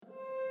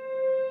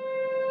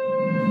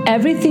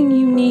Everything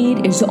you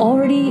need is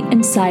already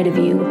inside of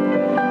you.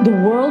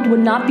 The world would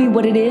not be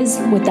what it is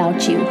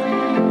without you.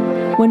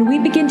 When we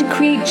begin to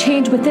create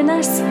change within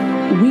us,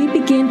 we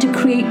begin to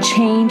create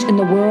change in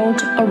the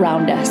world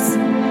around us.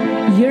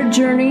 Your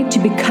journey to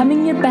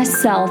becoming your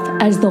best self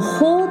as the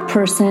whole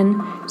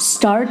person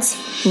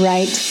starts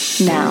right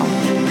now.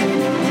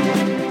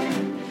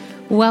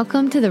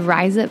 Welcome to the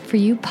Rise Up For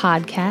You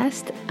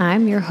podcast.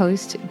 I'm your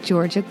host,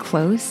 Georgia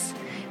Close.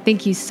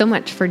 Thank you so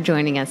much for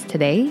joining us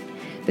today.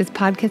 This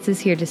podcast is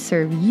here to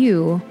serve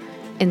you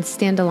and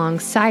stand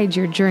alongside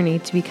your journey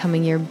to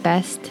becoming your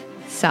best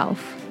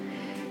self.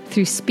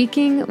 Through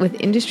speaking with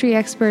industry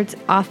experts,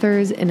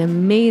 authors, and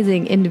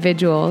amazing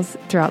individuals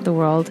throughout the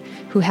world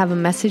who have a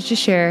message to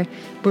share,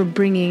 we're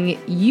bringing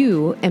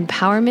you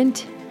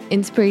empowerment,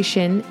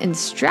 inspiration, and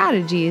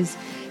strategies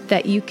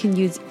that you can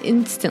use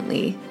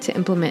instantly to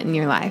implement in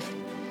your life.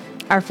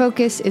 Our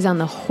focus is on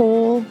the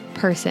whole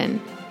person.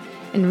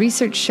 And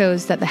research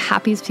shows that the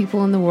happiest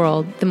people in the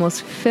world, the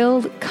most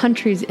filled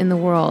countries in the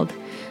world,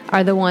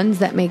 are the ones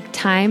that make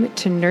time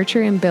to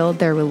nurture and build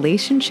their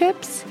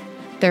relationships,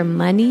 their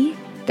money,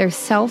 their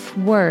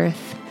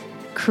self-worth,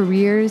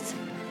 careers,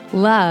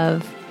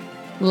 love,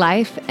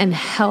 life, and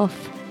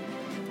health.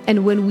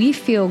 And when we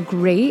feel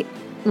great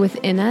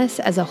within us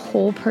as a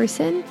whole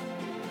person,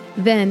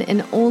 then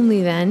and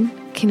only then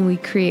can we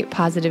create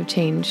positive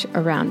change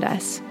around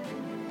us.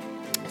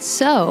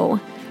 So,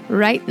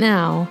 right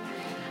now,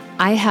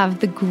 I have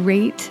the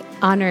great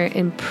honor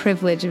and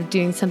privilege of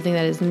doing something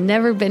that has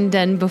never been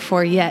done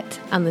before yet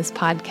on this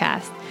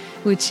podcast,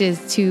 which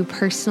is to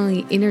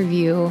personally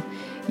interview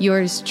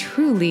yours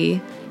truly,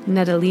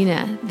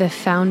 Natalina, the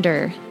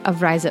founder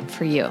of Rise Up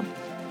For You.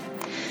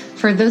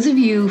 For those of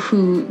you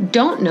who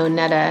don't know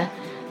Netta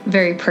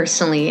very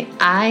personally,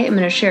 I am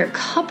going to share a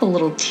couple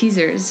little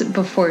teasers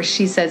before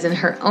she says in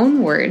her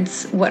own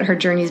words what her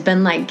journey's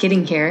been like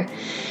getting here.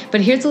 But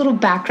here's a little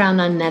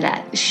background on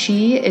Netta.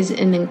 She is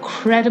an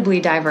incredibly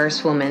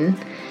diverse woman.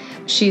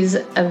 She's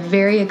a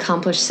very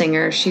accomplished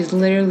singer. She's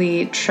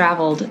literally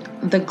traveled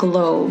the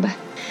globe.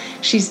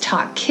 She's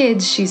taught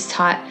kids. She's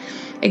taught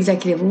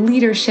executive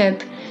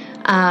leadership.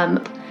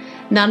 Not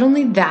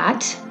only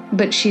that,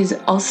 but she's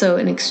also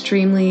an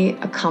extremely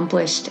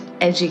accomplished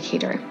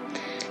educator.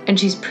 And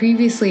she's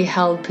previously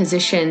held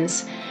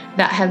positions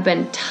that have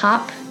been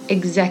top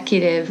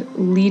executive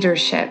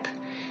leadership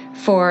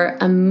for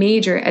a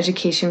major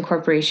education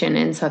corporation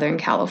in Southern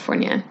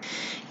California.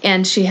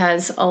 And she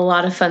has a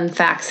lot of fun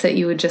facts that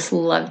you would just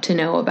love to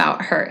know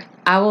about her.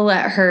 I will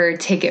let her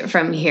take it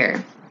from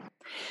here.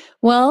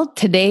 Well,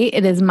 today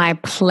it is my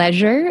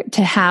pleasure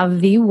to have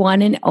the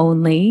one and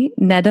only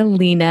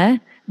Natalina,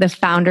 the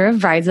founder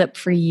of Rise Up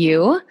For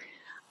You,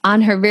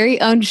 on her very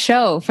own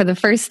show for the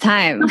first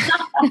time.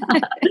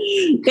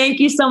 Thank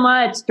you so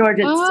much,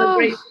 Georgia. It's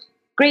so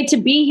great to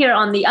be here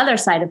on the other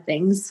side of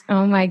things.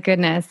 Oh my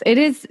goodness. It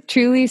is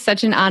truly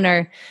such an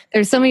honor.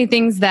 There's so many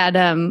things that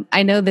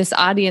I know this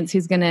audience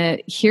who's going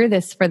to hear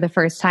this for the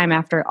first time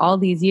after all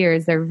these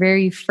years, their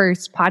very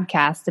first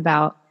podcast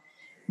about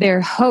their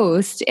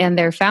host and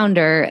their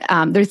founder.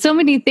 There's so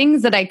many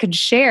things that I could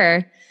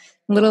share.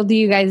 Little do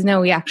you guys know,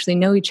 we actually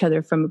know each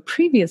other from a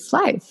previous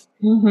life.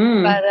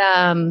 Mm-hmm.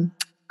 But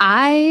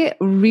I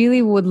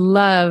really would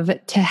love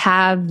to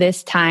have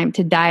this time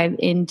to dive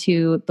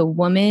into the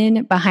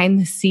woman behind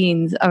the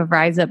scenes of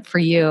Rise Up For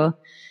You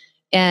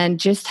and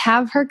just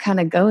have her kind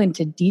of go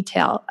into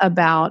detail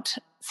about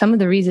some of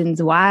the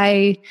reasons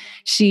why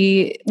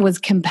she was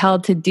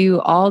compelled to do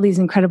all these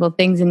incredible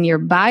things in your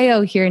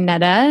bio here,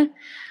 Netta.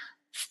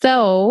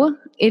 So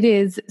it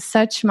is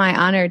such my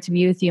honor to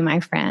be with you, my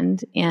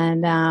friend.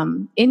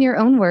 And in your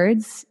own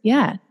words,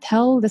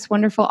 tell this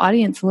wonderful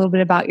audience a little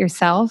bit about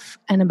yourself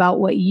and about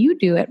what you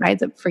do at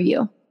Rise Up For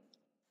You.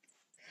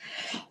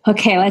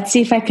 Okay, let's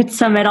see if I could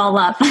sum it all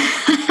up.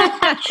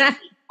 I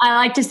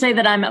like to say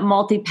that I'm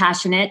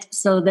multi-passionate.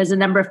 So there's a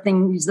number of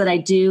things that I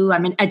do.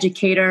 I'm an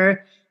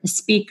educator, a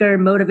speaker,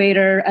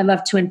 motivator. I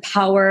love to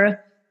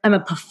empower. I'm a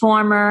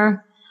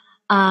performer.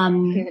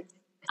 I'm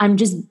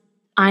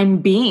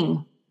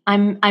being.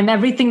 I'm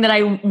everything that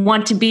I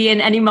want to be in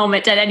any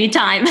moment at any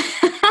time.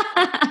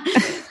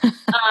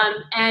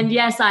 And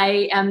yes,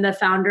 I am the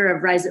founder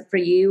of Rise Up For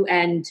You.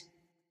 And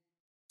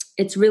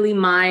it's really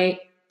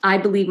I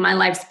believe my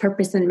life's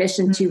purpose and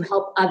mission to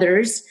help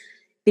others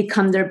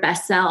become their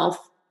best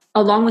self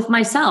along with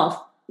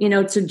myself. You know,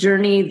 it's a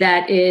journey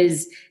that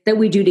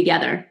we do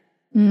together.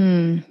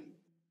 Mm.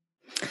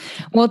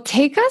 Well,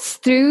 take us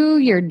through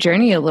your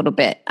journey a little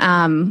bit.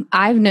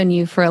 I've known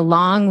you for a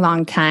long,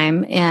 long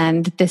time,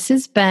 and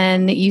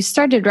you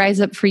started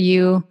Rise Up For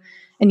You,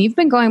 and you've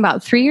been going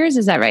about 3 years,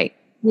 is that right?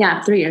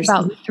 Yeah, 3 years.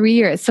 About 3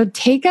 years. So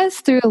take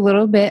us through a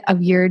little bit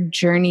of your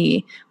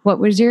journey. What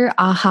was your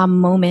aha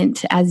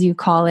moment, as you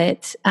call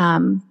it,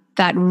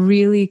 that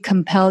really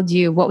compelled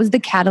you? What was the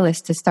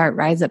catalyst to start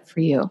Rise Up For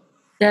You?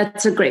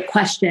 That's a great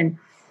question.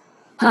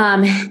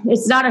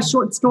 It's not a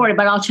short story,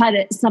 but I'll try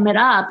to sum it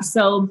up.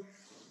 So,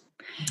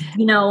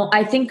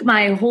 I think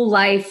my whole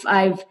life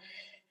I've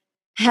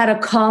had a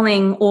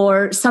calling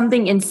or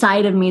something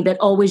inside of me that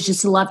always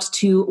just loved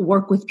to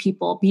work with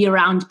people, be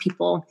around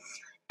people.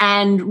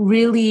 And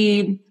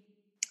really,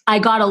 I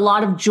got a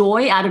lot of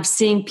joy out of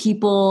seeing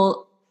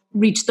people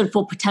reach their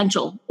full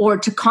potential or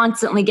to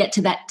constantly get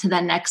to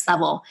that next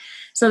level.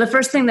 So the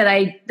first thing that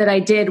I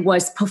did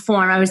was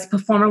perform. I was a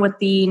performer with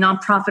the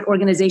nonprofit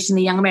organization,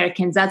 the Young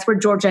Americans. That's where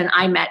Georgia and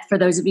I met. For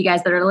those of you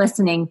guys that are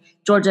listening,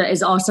 Georgia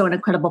is also an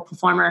incredible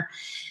performer.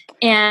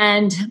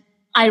 And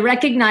I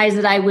recognized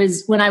that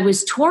when I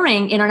was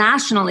touring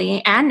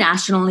internationally and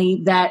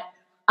nationally, that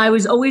I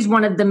was always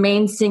one of the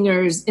main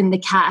singers in the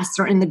cast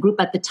or in the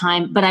group at the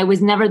time, but I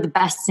was never the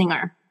best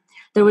singer.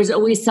 There was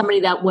always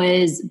somebody that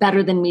was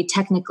better than me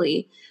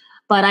technically.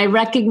 But I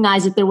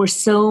recognized that there were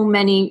so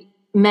many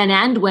men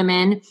and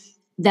women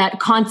that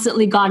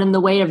constantly got in the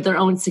way of their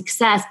own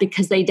success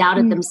because they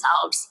doubted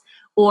themselves,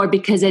 or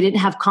because they didn't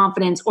have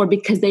confidence, or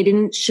because they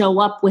didn't show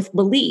up with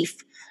belief.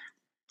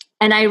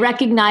 And I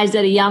recognized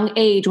at a young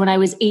age when I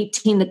was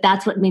 18 that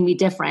that's what made me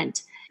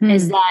different,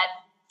 is that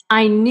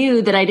I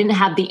knew that I didn't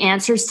have the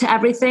answers to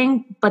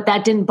everything, but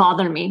that didn't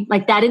bother me.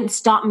 Like, that didn't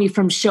stop me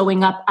from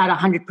showing up at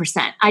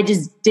 100%. I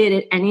just did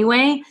it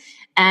anyway.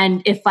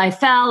 And if I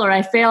fell or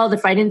I failed,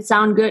 if I didn't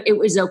sound good, it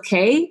was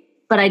okay.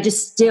 But I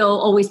just still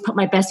always put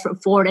my best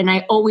foot forward. And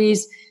I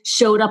always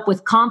showed up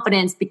with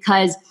confidence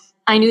because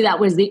I knew that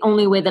was the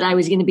only way that I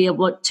was going to be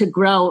able to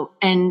grow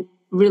and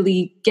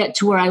really get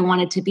to where I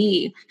wanted to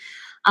be.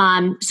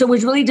 So it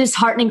was really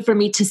disheartening for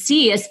me to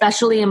see,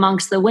 especially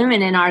amongst the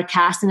women in our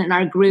cast and in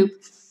our group,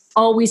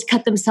 always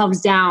cut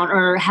themselves down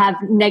or have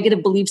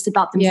negative beliefs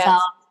about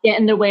themselves, get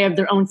in the way of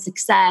their own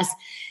success.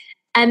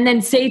 And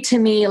then say to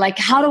me, like,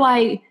 how do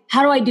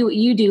I do what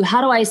you do? How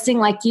do I sing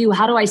like you?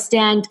 How do I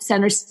stand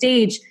center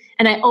stage?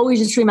 And I always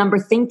just remember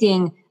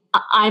thinking,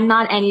 I'm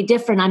not any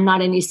different. I'm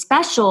not any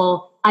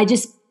special. I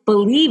just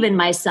believe in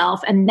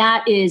myself. And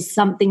that is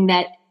something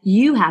that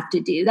you have to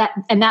do that.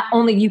 And that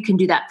only you can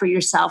do that for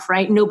yourself,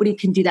 right? Nobody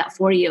can do that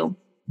for you.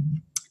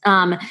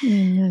 So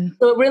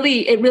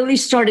it really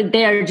started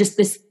there. Just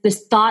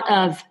this thought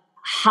of,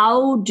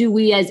 how do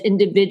we as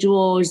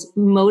individuals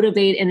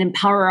motivate and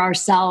empower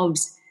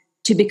ourselves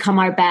to become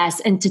our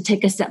best and to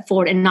take a step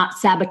forward and not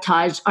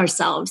sabotage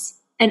ourselves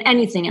and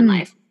anything in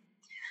life.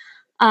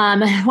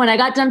 When I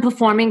got done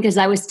performing, because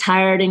I was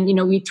tired and,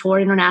 we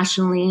toured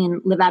internationally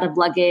and live out of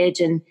luggage.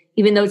 And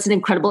even though it's an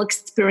incredible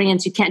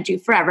experience, you can't do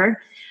it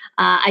forever.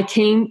 I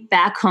came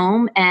back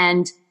home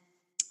and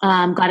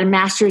got a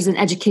master's in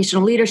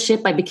educational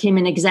leadership. I became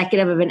an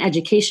executive of an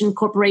education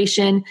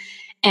corporation.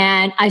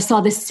 And I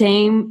saw the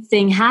same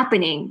thing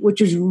happening,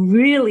 which was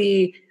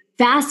really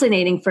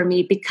fascinating for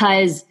me,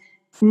 because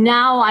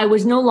now I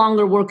was no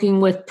longer working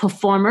with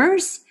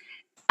performers.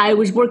 I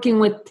was working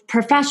with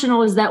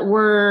professionals that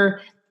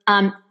were,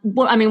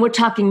 we're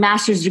talking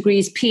master's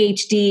degrees,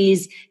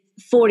 PhDs,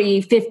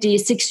 40, 50,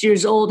 60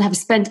 years old, have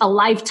spent a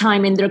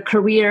lifetime in their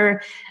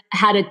career,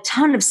 had a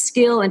ton of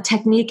skill and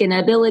technique and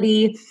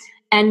ability.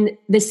 And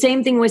the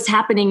same thing was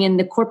happening in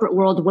the corporate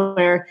world,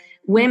 where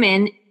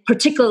women,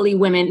 particularly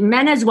women,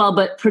 men as well,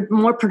 but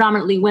more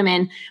predominantly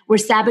women, were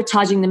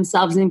sabotaging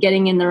themselves and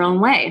getting in their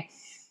own way.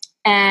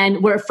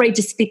 And we're afraid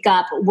to speak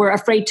up. We're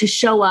afraid to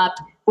show up.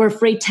 We're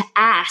afraid to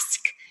ask.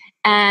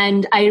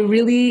 And I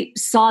really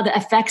saw the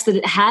effects that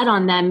it had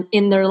on them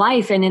in their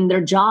life and in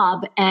their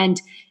job.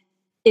 And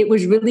it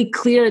was really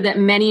clear that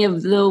many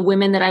of the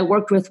women that I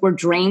worked with were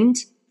drained.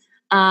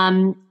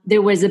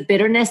 There was a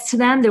bitterness to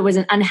them. There was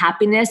an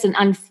unhappiness and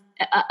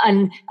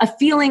a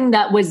feeling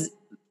that was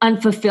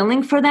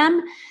unfulfilling for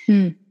them.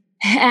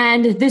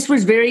 And this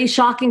was very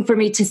shocking for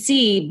me to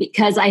see,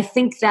 because I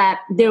think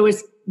that there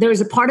was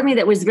a part of me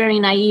that was very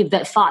naive,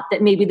 that thought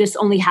that maybe this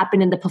only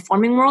happened in the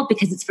performing world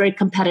because it's very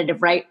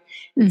competitive, right?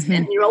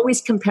 And you're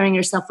always comparing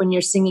yourself when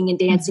you're singing and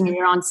dancing and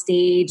you're on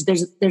stage.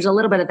 There's a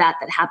little bit of that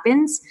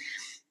happens.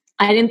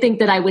 I didn't think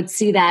that I would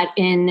see that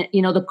in,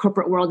 the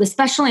corporate world,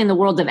 especially in the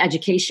world of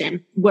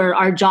education, where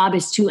our job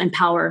is to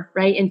empower,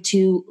 right? And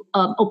to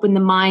open the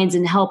minds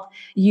and help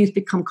youth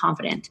become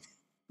confident.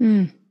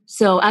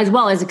 So as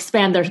well as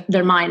expand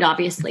their mind,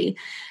 obviously.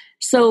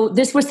 So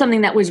this was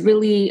something that was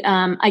really,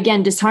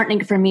 again,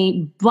 disheartening for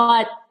me,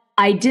 but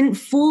I didn't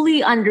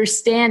fully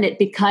understand it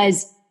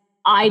because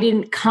I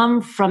didn't come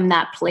from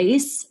that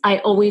place. I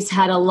always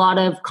had a lot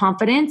of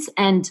confidence,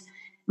 and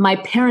my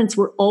parents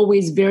were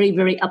always very,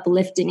 very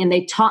uplifting. And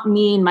they taught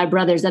me and my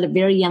brothers at a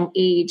very young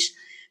age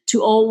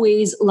to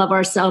always love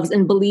ourselves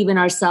and believe in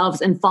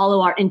ourselves and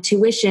follow our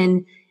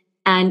intuition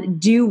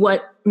and do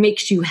what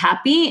makes you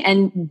happy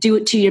and do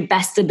it to your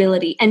best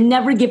ability and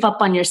never give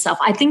up on yourself.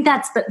 I think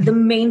that's the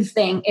main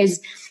thing. Is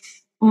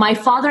my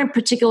father in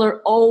particular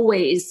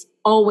always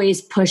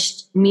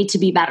pushed me to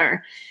be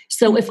better.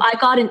 So if I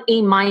got an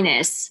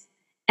A-,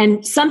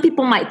 and some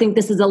people might think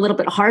this is a little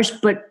bit harsh,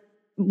 but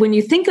when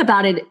you think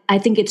about it, I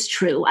think it's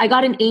true. I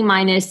got an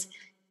A-,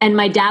 and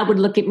my dad would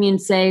look at me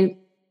and say,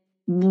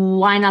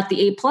 why not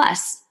the A+?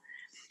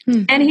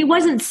 And he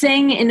wasn't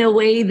saying it in a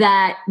way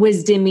that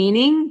was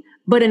demeaning,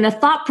 but in a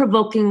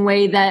thought-provoking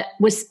way that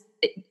was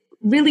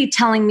really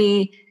telling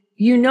me,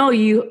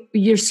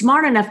 you're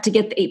smart enough to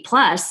get the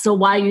A+, so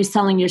why are you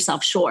selling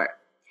yourself short?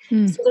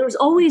 So there was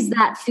always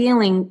that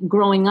feeling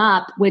growing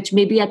up, which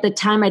maybe at the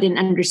time I didn't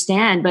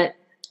understand, but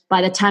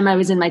by the time I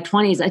was in my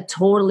 20s,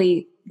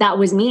 that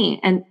was me.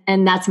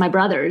 And that's my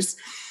brothers.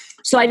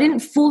 So I didn't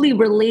fully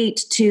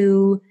relate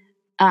to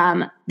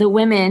the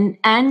women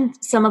and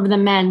some of the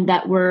men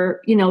that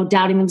were,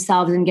 doubting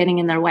themselves and getting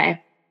in their way.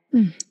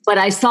 But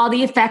I saw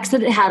the effects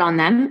that it had on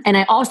them. And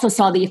I also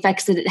saw the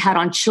effects that it had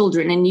on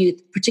children and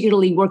youth,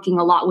 particularly working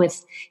a lot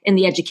in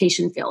the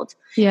education field.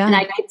 Yeah. And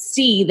I could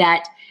see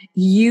that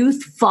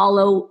youth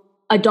follow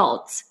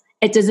adults.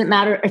 It doesn't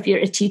matter if you're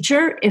a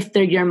teacher, if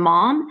they're your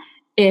mom,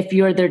 if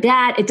you're their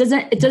dad. It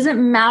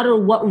doesn't matter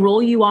what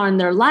role you are in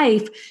their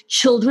life.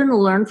 Children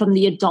learn from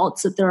the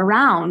adults that they're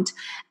around.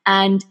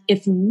 And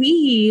if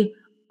we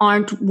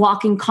aren't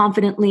walking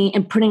confidently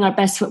and putting our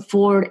best foot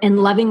forward and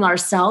loving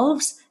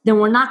ourselves, then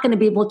we're not going to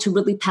be able to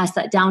really pass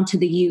that down to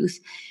the youth.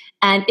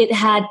 And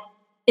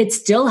it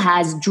still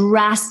has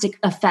drastic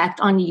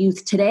effect on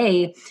youth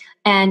today,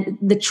 and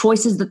the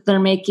choices that they're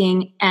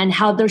making and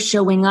how they're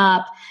showing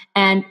up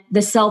and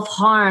the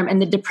self-harm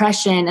and the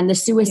depression and the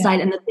suicide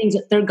and the things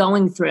that they're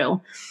going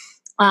through.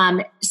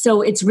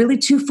 So it's really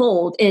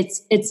twofold.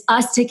 It's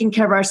us taking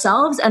care of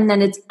ourselves, and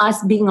then it's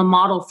us being a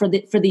model for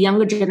the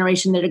younger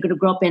generation that are going to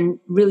grow up and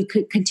really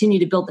continue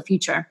to build the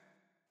future.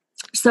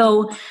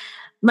 So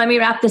let me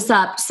wrap this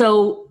up.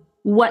 So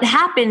what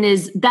happened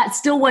is that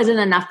still wasn't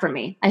enough for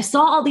me. I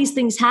saw all these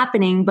things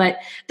happening, but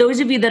those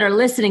of you that are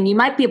listening, you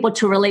might be able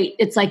to relate.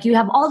 It's like you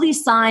have all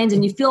these signs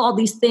and you feel all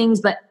these things,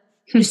 but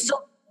you're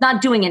still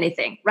not doing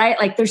anything, right?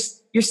 Like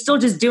you're still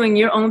just doing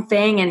your own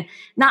thing and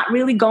not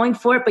really going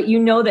for it, but you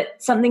know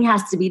that something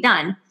has to be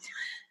done.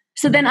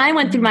 So then I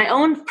went through my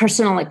own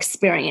personal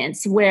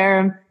experience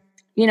where,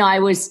 I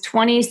was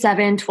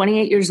 27,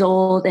 28 years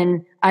old,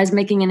 and I was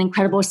making an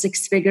incredible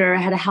 6-figure.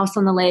 I had a house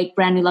on the lake,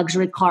 brand new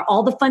luxury car,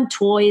 all the fun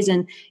toys.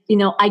 And,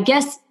 I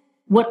guess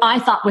what I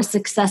thought was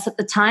success at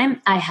the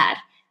time, I had.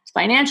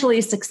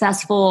 Financially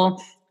successful,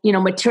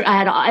 I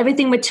had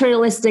everything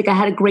materialistic. I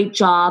had a great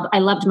job. I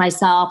loved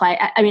myself.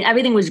 I mean,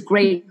 everything was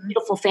great,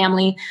 beautiful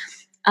family.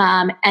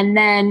 And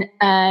then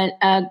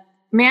a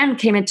man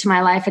came into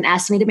my life and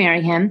asked me to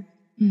marry him.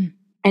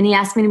 And he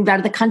asked me to move out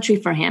of the country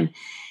for him.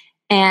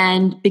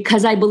 And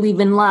because I believe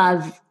in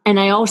love, and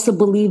I also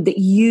believe that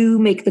you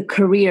make the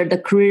career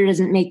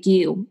doesn't make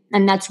you.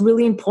 And that's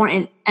really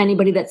important,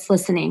 anybody that's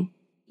listening.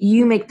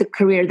 You make the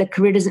career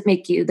doesn't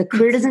make you. The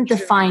career doesn't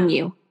define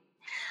you.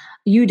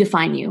 You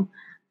define you.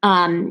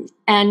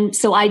 And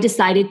so I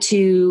decided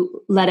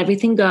to let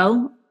everything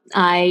go.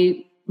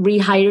 I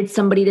rehired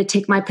somebody to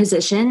take my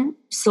position,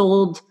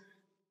 sold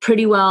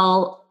pretty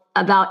well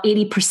about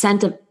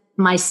 80% of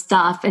my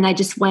stuff. And I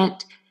just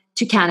went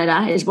to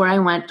Canada is where I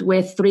went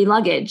with 3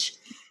 luggage.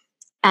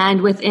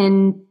 And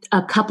within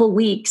a couple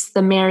weeks,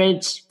 the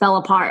marriage fell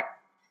apart.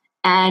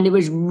 And it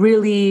was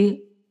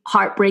really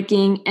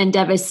heartbreaking and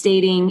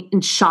devastating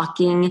and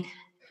shocking.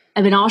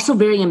 I mean, also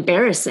very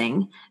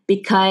embarrassing,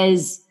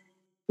 because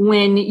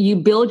when you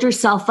build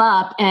yourself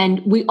up, and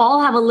we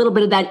all have a little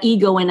bit of that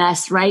ego in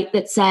us, right?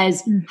 That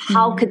says,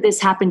 how could this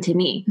happen to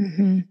me?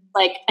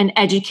 Like an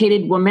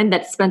educated woman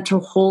that spent her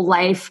whole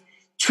life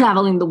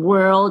traveling the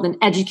world and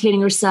educating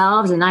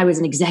herself. And I was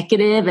an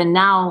executive, and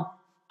now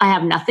I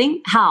have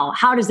nothing.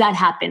 How does that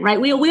happen?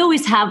 Right? We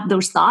always have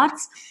those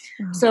thoughts.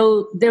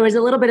 So there was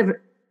a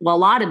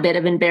lot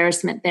of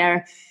embarrassment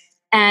there.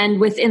 And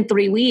within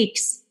 3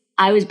 weeks,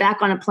 I was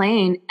back on a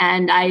plane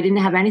and I didn't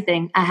have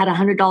anything. I had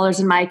 $100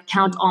 in my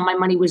account. All my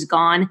money was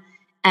gone.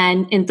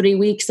 And in 3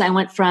 weeks, I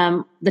went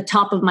from the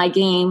top of my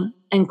game,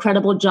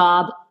 incredible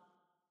job,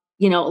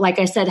 like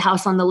I said,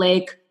 house on the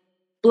lake,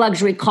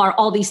 luxury car,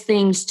 all these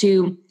things,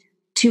 to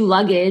 2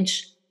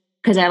 luggage,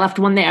 because I left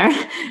one there,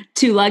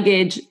 2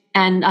 luggage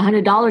and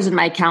 $100 in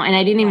my account. And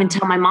I didn't even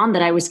tell my mom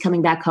that I was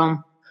coming back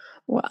home.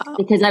 Wow.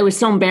 Because I was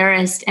so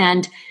embarrassed.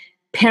 And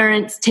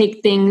parents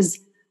take things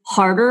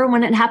harder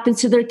when it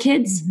happens to their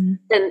kids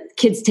than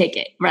kids take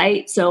it,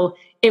 right? So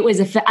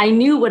I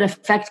knew it would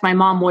affect my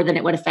mom more than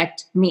it would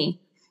affect me.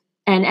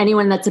 And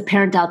anyone that's a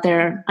parent out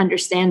there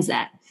understands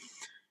that.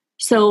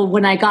 So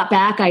when I got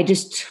back, I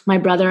told my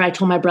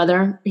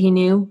brother, he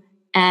knew.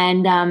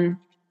 And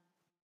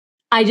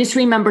I just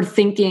remember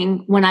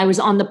thinking when I was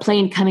on the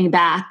plane coming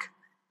back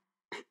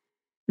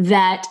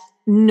that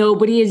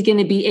nobody is going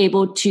to be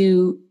able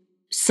to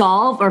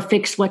solve or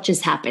fix what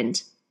just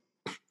happened.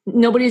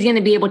 Nobody's going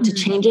to be able to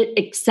change it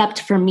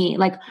except for me.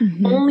 Like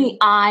only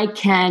I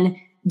can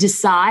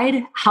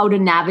decide how to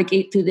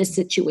navigate through this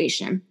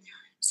situation.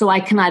 So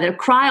I can either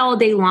cry all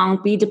day long,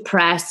 be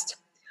depressed,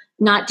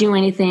 not do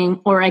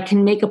anything, or I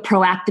can make a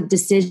proactive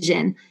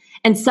decision.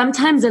 And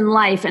sometimes in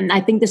life, and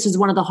I think this is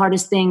one of the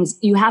hardest things,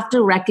 you have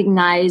to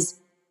recognize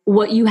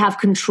what you have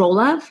control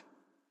of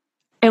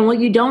and what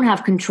you don't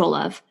have control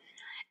of.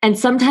 And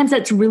sometimes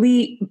that's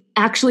very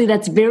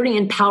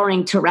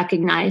empowering to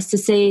recognize, to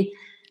say,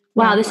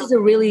 wow, this is a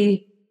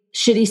really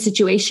shitty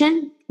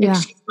situation,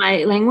 excuse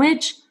my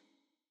language,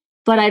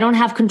 but I don't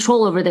have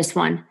control over this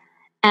one.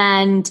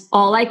 And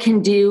all I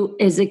can do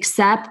is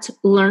accept,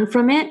 learn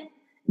from it,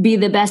 be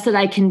the best that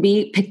I can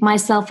be, pick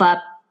myself up,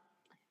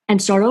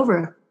 and start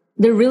over.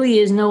 There really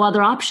is no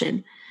other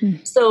option.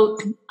 So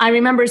I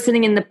remember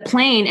sitting in the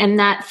plane, and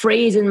that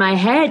phrase in my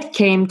head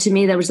came to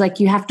me that was like,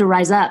 you have to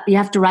rise up. You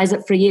have to rise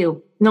up for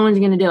you. No one's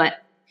going to do it.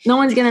 No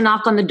one's going to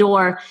knock on the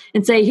door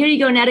and say, here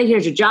you go, Netta,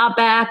 here's your job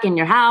back and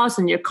your house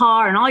and your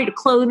car and all your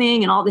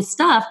clothing and all this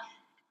stuff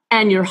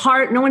and your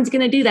heart. No one's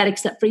going to do that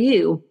except for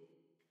you.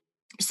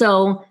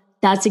 So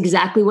that's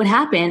exactly what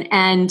happened.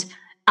 And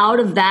out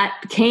of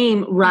that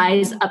came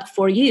Rise Up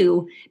For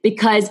You,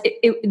 because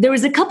there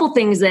was a couple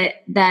things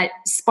that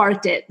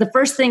sparked it. The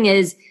first thing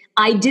is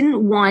I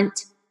didn't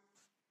want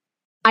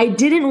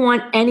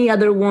any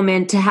other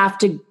woman to have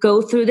to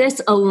go through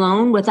this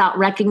alone without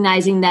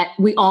recognizing that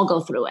we all go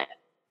through it.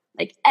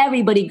 Like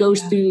everybody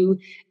goes through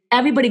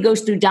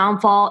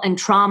downfall and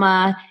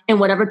trauma and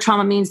whatever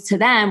trauma means to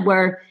them,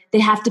 where they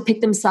have to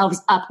pick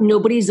themselves up.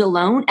 Nobody's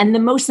alone. And the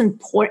most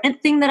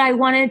important thing that I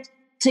wanted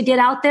to get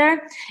out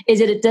there is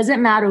that it doesn't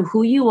matter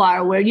who you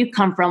are, where you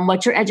come from,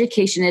 what your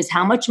education is,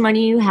 how much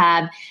money you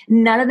have.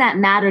 None of that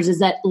matters. Is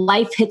that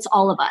life hits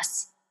all of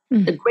us.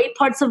 The great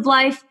parts of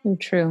life.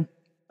 True.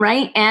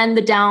 Right? And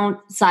the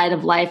downside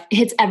of life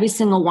hits every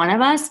single one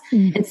of us.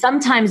 And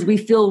sometimes we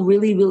feel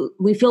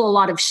a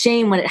lot of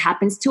shame when it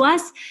happens to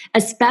us,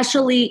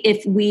 especially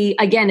if we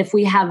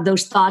have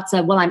those thoughts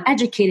of, well, I'm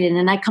educated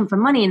and I come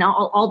from money and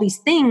all these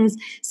things.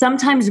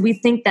 Sometimes we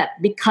think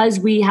that because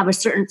we have a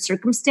certain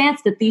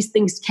circumstance that these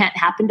things can't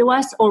happen to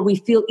us, or we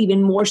feel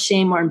even more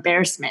shame or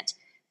embarrassment,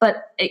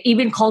 but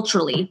even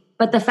culturally.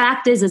 But the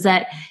fact is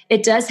that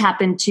it does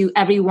happen to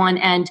everyone,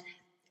 and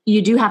you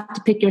do have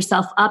to pick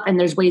yourself up, and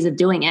there's ways of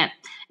doing it.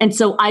 And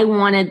so I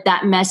wanted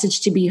that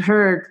message to be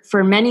heard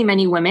for many,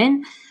 many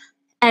women.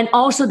 And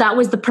also that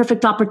was the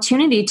perfect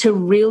opportunity to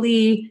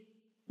really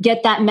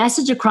get that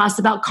message across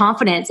about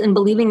confidence and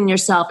believing in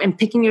yourself and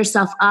picking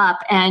yourself up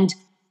and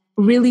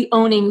really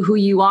owning who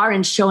you are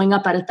and showing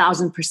up at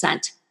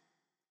 1,000%.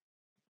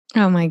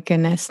 Oh my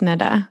goodness,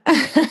 Netta.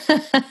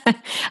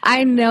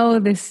 I know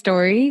this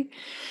story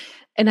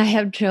and I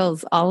have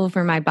chills all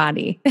over my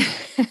body.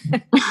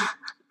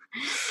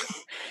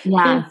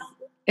 Yeah.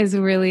 Is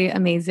really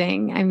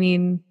amazing. I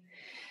mean,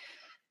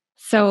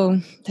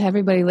 so to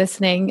everybody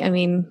listening, I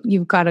mean,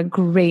 you've got a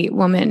great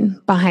woman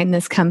behind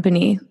this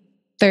company.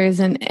 There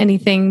isn't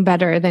anything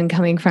better than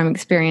coming from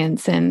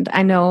experience. And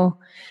I know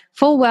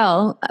full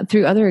well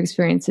through other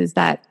experiences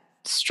that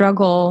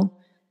struggle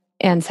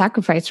and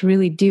sacrifice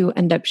really do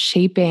end up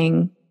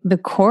shaping the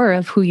core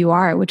of who you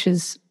are, which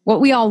is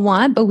what we all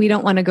want, but we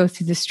don't want to go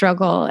through the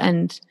struggle.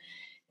 And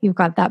you've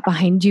got that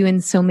behind you in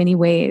so many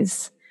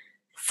ways.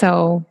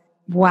 So,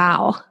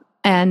 wow.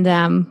 And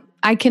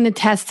I can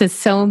attest to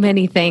so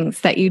many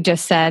things that you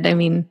just said. I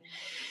mean,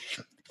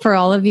 for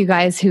all of you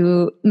guys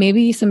who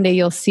maybe someday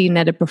you'll see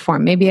Netta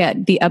perform, maybe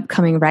at the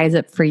upcoming Rise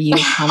Up For You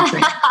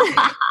conference,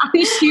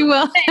 she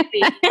will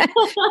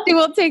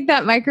take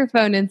that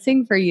microphone and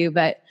sing for you.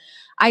 But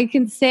I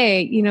can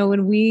say, you know,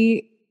 when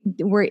we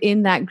were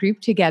in that group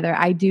together,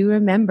 I do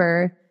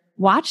remember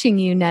watching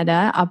you,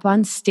 Netta, up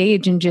on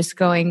stage and just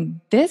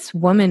going, this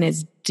woman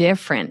is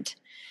different.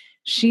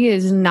 She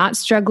is not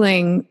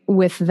struggling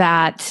with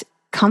that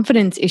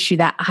confidence issue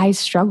that I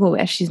struggle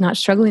with. She's not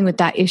struggling with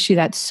that issue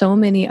that so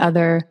many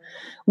other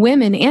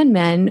women and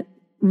men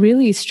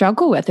really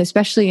struggle with,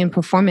 especially in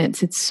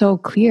performance. It's so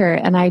clear.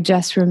 And I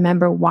just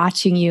remember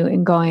watching you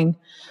and going,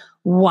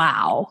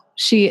 wow,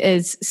 she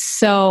is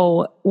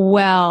so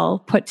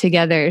well put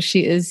together.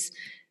 She is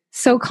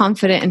so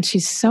confident and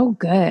she's so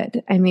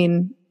good. I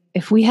mean,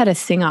 if we had a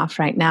sing-off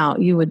right now,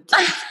 you would...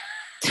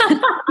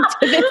 to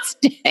this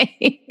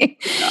day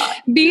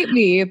beat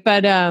me.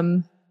 But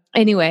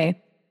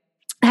anyway,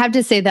 I have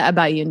to say that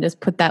about you and just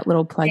put that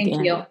little plug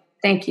in.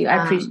 Thank you.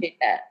 I appreciate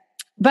that.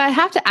 But I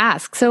have to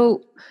ask,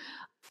 so,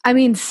 I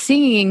mean,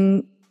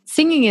 singing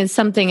is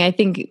something I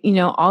think, you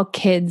know, all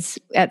kids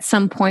at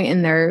some point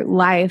in their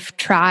life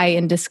try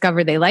and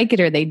discover they like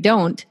it or they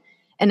don't.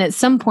 And at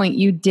some point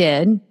you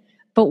did.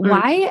 But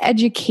why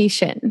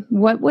education?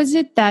 What was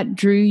it that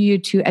drew you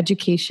to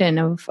education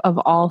of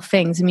all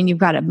things? I mean, you've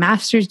got a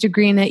master's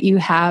degree in it. You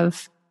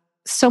have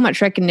so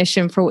much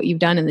recognition for what you've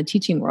done in the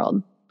teaching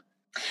world.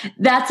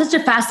 That's such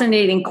a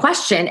fascinating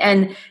question.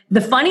 And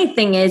the funny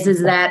thing is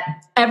that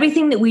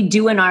everything that we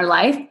do in our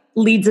life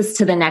leads us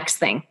to the next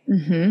thing.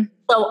 Mm-hmm.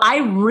 So I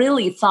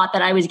really thought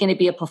that I was going to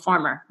be a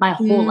performer my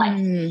whole life.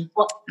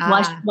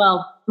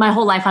 Well, my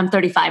whole life. I'm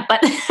 35,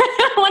 but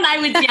when I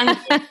was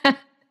young.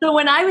 So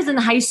when I was in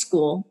high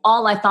school,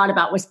 all I thought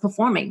about was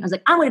performing. I was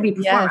like, I'm going to be a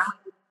performer.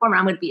 Yes.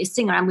 I'm going to be a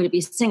singer. I'm going to be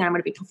a singer. I'm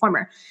going to be a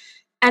performer.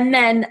 And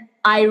then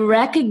I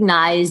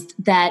recognized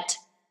that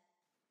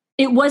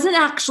it wasn't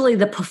actually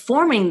the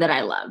performing that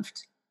I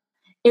loved.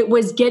 It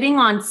was getting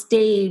on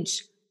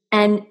stage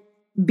and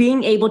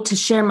being able to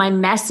share my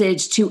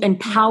message to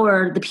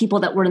empower the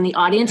people that were in the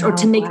audience or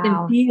to make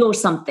them feel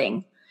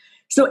something.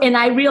 So, and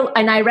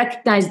I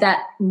recognized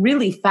that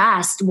really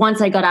fast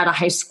once I got out of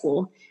high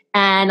school.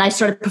 And I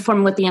started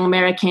performing with the Young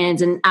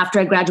Americans. And after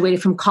I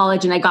graduated from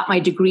college and I got my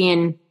degree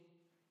in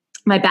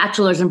my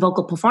bachelor's in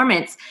vocal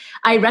performance,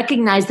 I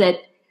recognized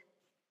that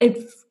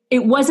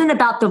it wasn't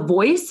about the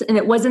voice and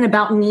it wasn't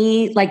about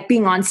me like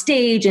being on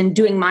stage and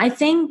doing my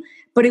thing,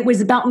 but it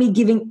was about me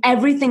giving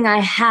everything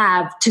I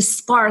have to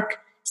spark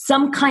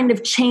some kind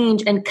of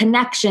change and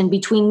connection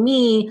between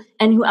me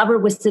and whoever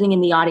was sitting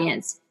in the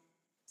audience.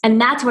 And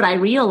that's what I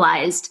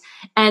realized.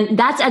 And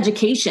that's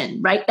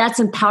education, right? That's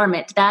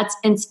empowerment. That's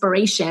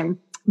inspiration,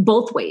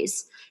 both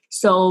ways.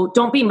 So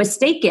don't be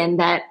mistaken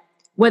that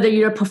whether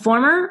you're a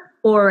performer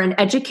or an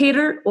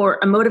educator or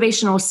a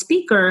motivational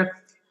speaker,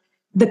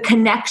 the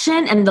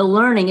connection and the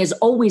learning is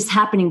always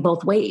happening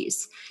both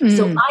ways.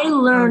 So I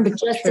learned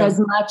just as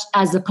much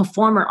as a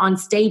performer on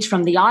stage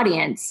from the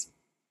audience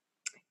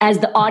as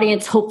the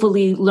audience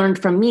hopefully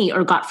learned from me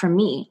or got from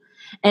me.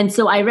 And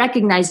so I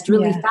recognized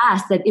really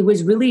fast that it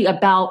was really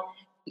about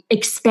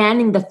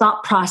expanding the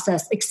thought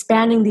process,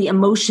 expanding the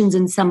emotions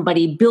in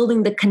somebody,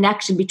 building the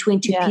connection between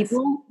two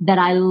people that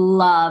I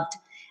loved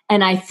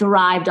and I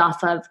thrived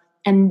off of.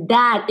 And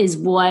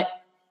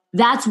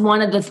that's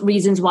one of the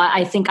reasons why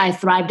I think I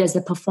thrived as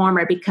a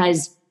performer,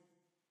 because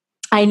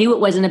I knew it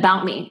wasn't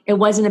about me. It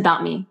wasn't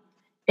about me.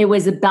 It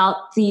was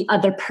about the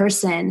other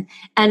person.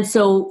 And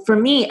so for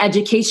me,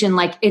 education,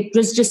 like it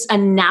was just a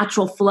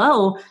natural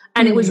flow.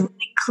 And it was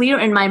really clear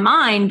in my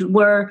mind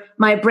where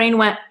my brain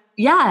went,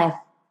 yeah,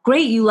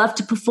 great. You love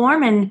to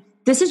perform. And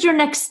this is your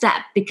next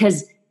step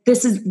because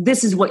this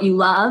is what you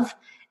love.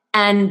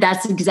 And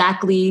that's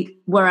exactly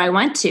where I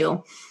went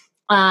to.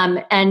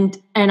 And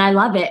I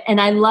love it. And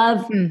I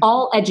love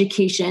all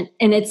education.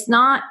 And it's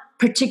not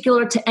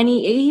particular to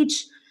any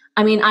age.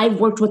 I mean, I've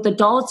worked with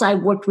adults,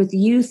 I've worked with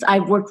youth,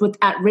 I've worked with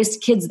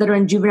at-risk kids that are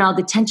in juvenile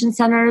detention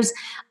centers.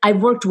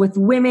 I've worked with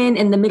women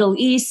in the Middle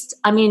East.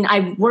 I mean,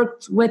 I've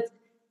worked with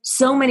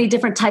so many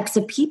different types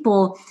of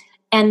people.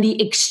 And the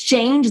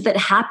exchange that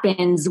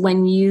happens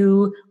when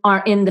you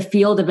are in the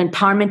field of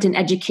empowerment and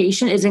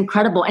education is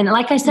incredible. And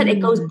like I said,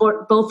 it goes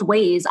both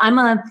ways. I'm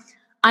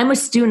a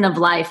student of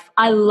life.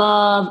 I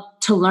love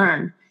to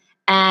learn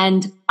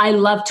and I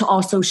love to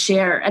also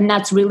share. And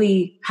that's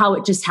really how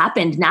it just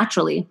happened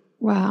naturally.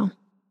 Wow.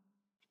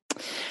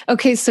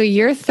 Okay. So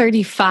you're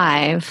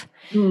 35,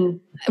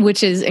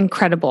 which is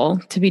incredible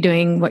to be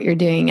doing what you're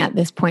doing at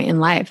this point in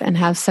life and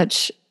have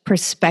such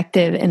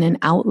perspective and an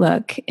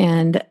outlook.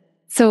 And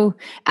so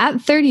at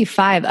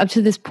 35, up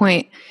to this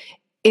point,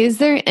 is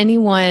there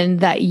anyone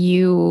that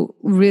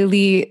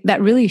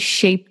really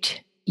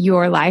shaped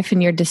your life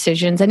and your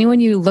decisions?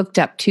 Anyone you looked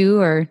up to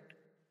or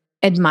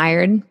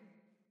admired?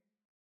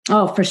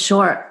 Oh, for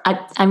sure.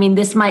 I mean,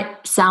 this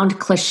might sound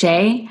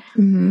cliche,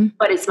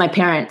 but it's my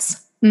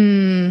parents.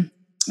 Wow.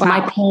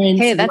 My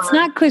parents. Hey, that's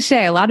not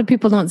cliche. A lot of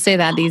people don't say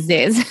that these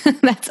days.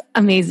 That's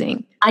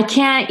amazing. I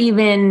can't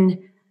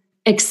even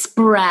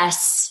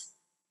express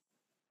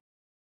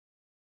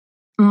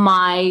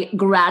my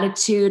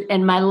gratitude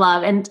and my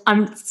love. And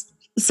I'm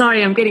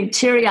sorry, I'm getting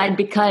teary-eyed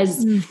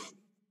because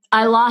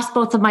I lost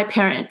both of my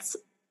parents,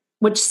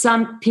 which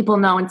some people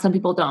know and some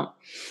people don't.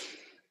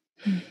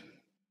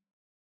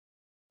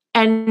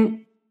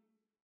 And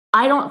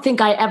I don't think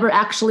I ever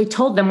actually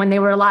told them when they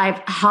were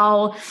alive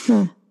how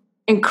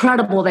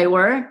incredible they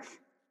were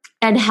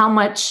and how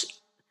much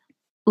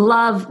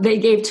love they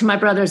gave to my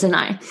brothers and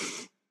I.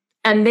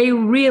 And they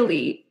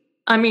really,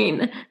 I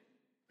mean,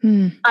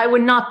 I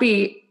would not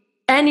be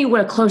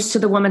anywhere close to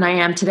the woman I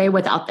am today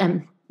without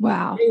them.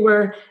 Wow. They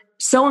were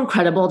so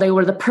incredible. They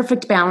were the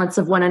perfect balance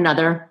of one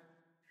another.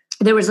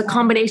 There was a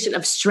combination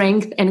of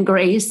strength and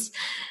grace.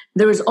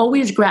 There was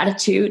always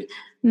gratitude.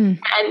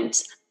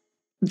 And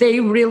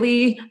they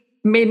really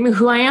made me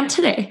who I am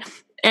today,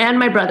 and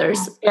my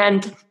brothers.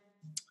 And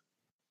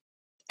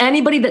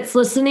anybody that's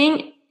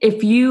listening,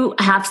 if you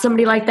have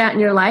somebody like that in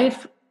your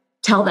life,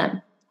 tell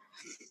them.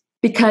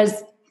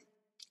 Because,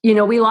 you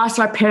know, we lost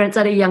our parents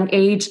at a young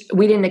age.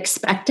 We didn't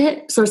expect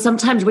it. So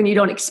sometimes when you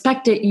don't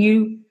expect it,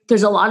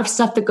 there's a lot of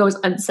stuff that goes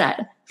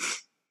unsaid.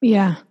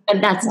 Yeah.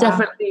 And that's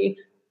definitely,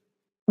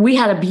 we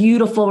had a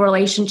beautiful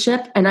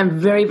relationship and I'm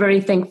very,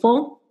 very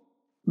thankful.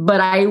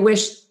 But I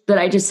wish that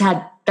I just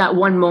had that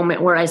one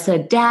moment where I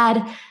said,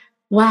 Dad,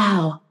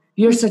 wow,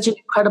 you're such an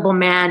incredible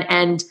man.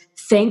 And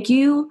thank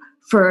you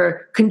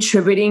for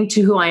contributing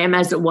to who I am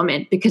as a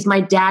woman, because my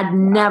dad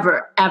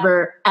never,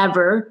 ever,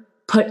 ever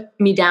put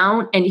me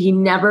down. And he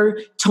never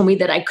told me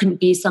that I couldn't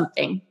be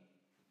something.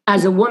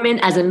 As a woman,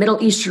 as a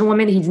Middle Eastern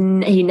woman,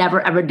 he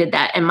never, ever did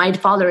that. And my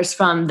father is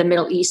from the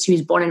Middle East. He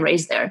was born and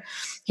raised there.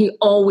 He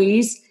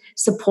always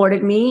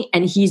supported me,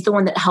 and he's the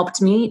one that helped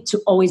me to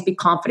always be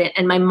confident.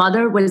 And my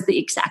mother was the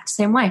exact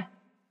same way.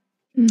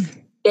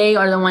 They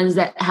are the ones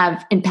that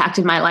have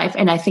impacted my life,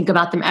 and I think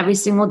about them every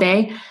single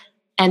day,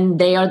 and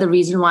they are the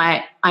reason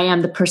why I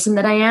am the person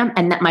that I am,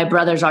 and that my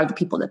brothers are the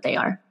people that they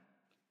are.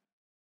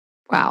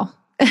 Wow.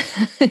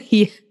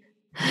 Yeah.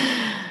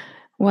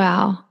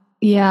 Wow.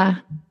 Yeah.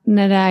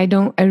 Nada,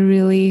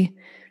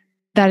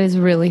 that is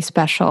really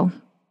special.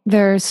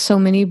 There are so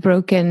many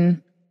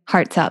broken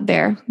hearts out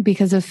there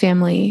because of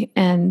family.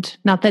 And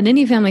not that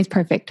any family is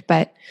perfect,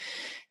 but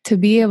to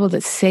be able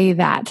to say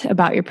that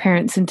about your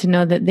parents and to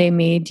know that they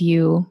made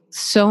you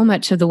so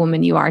much of the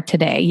woman you are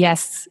today.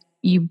 Yes,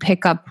 you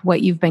pick up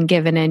what you've been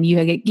given and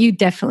you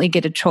definitely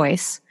get a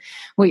choice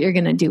what you're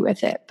going to do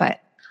with it.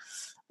 But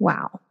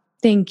wow,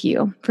 thank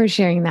you for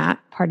sharing that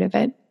part of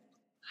it.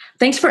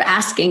 Thanks for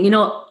asking.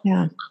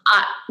 Yeah.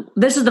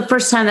 This is the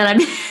first time that I'm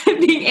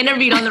being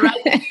interviewed on the Rise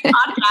Up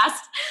podcast.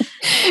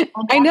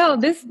 I know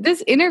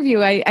this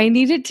interview, I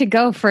need it to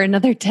go for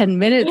another 10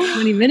 minutes,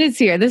 20 minutes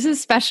here. This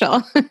is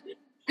special.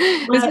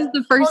 This is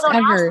the first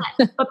ever.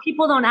 But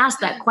people don't ask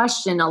that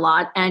question a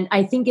lot. And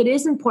I think it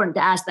is important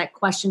to ask that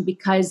question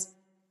because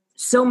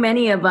so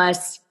many of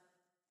us,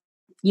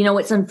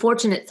 it's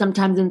unfortunate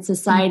sometimes in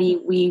society,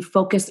 we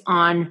focus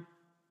on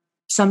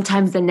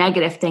sometimes the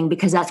negative thing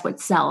because that's what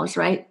sells,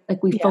 right?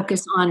 Like we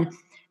focus on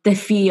the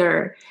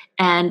fear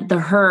and the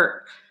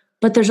hurt,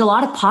 but there's a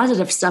lot of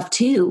positive stuff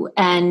too.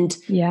 And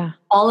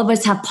all of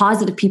us have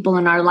positive people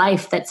in our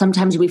life that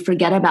sometimes we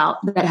forget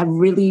about that have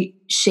really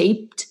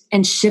shaped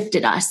and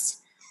shifted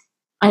us.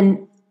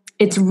 And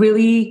it's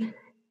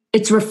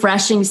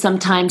refreshing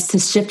sometimes to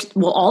shift,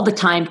 all the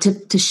time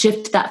to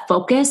shift that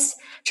focus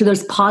to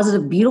those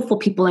positive, beautiful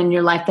people in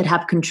your life that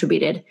have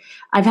contributed.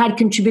 I've had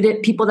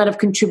people that have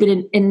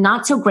contributed in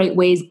not so great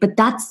ways, but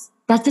that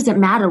doesn't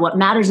matter. What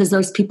matters is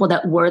those people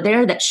that were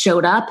there, that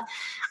showed up,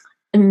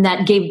 and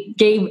that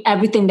gave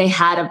everything they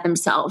had of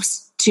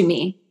themselves to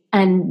me.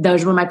 And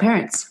those were my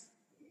parents.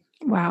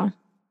 Wow.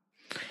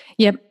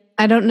 Yep.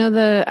 I don't know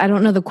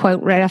the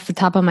quote right off the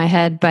top of my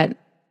head, but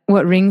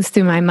what rings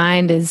through my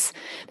mind is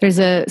there's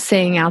a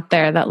saying out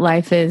there that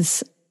life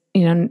is,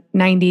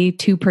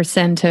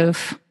 92%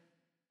 of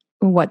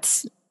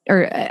it's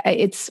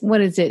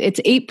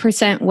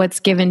 8%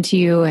 what's given to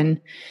you and,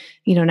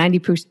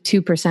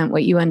 92%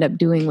 what you end up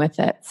doing with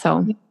it.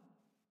 So,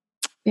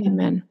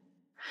 amen.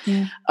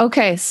 Yeah.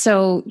 Okay.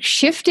 So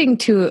shifting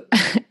to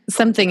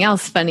something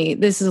else funny.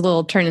 This is a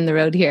little turn in the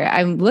road here.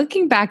 I'm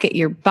looking back at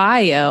your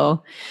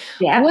bio.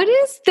 Yeah. What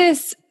is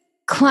this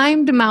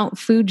climbed Mount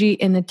Fuji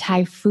in a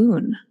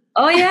typhoon?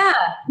 Oh yeah.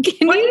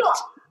 Can you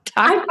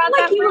talk about that? I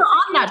feel like you were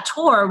on that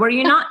tour. Were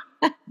you not?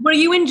 Were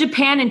you in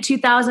Japan in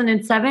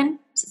 2007?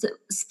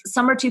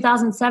 Summer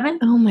 2007?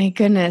 Oh my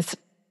goodness.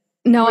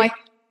 No,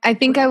 I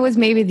think I was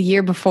maybe the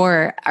year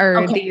before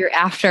or the year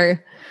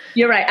after.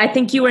 You're right. I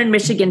think you were in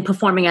Michigan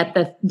performing at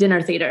the dinner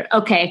theater.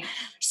 Okay.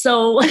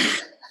 So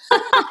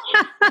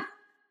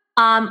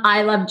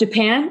I love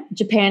Japan.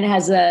 Japan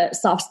has a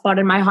soft spot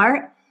in my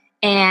heart.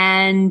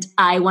 And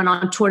I went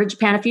on tour to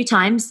Japan a few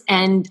times.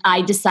 And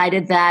I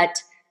decided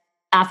that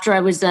after I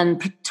was done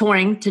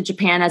touring to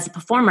Japan as a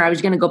performer, I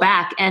was going to go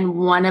back.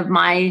 And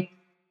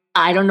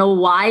I don't know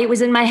why it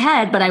was in my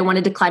head, but I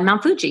wanted to climb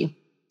Mount Fuji.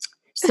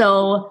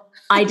 So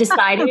I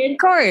decided. Of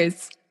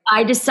course.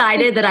 I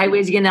decided that I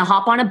was going to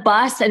hop on a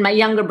bus, and my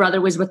younger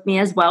brother was with me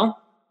as well.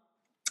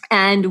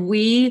 And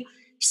we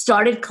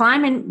started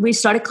climbing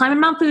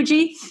Mount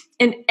Fuji.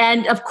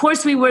 And of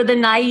course we were the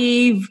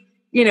naive,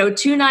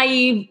 two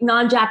naive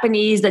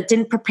non-Japanese that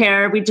didn't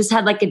prepare. We just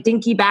had like a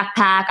dinky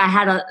backpack. I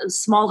had a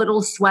small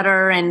little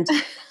sweater and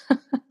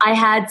I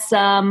had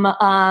some,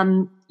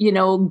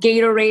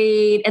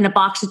 Gatorade and a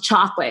box of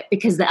chocolate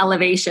because the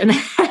elevation.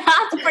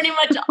 That's pretty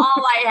much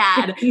all I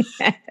had.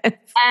 Yes.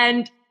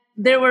 And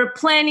there were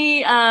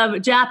plenty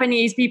of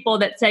Japanese people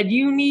that said,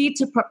 you need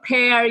to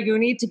prepare, you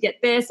need to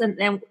get this. And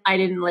then I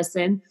didn't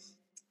listen.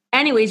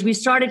 Anyways, we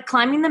started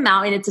climbing the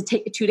mountain. It's a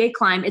 2-day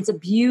climb. It's a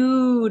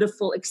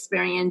beautiful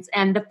experience.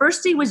 And the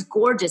first day was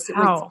gorgeous. It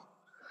was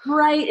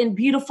bright and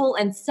beautiful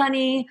and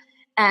sunny.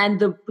 And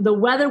the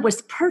weather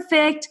was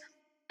perfect.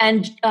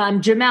 And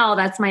Jamel,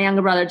 that's my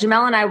younger brother,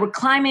 Jamel and I were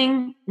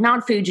climbing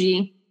Mount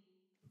Fuji.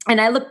 And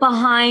I look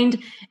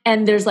behind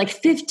and there's like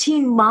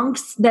 15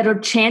 monks that are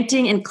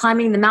chanting and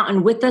climbing the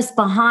mountain with us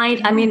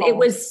behind. I mean, it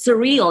was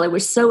surreal. It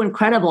was so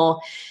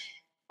incredible.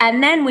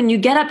 And then when you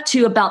get up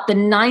to about the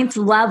 9th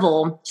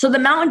level, so the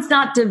mountain's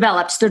not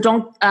developed. So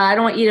I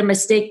don't want you to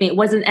mistake me. It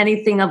wasn't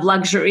anything of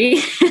luxury.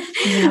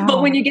 Wow.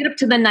 But when you get up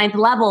to the 9th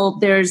level,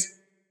 there's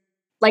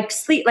like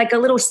a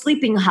little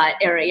sleeping hut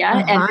area.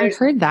 And I've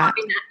heard that.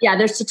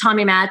 There's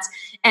tatami mats.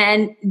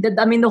 And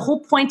the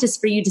whole point is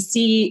for you to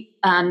see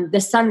the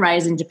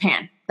sunrise in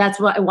Japan. That's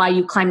why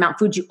you climb Mount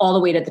Fuji all the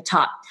way to the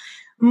top.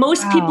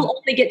 Most people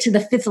only get to the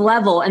 5th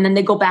level and then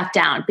they go back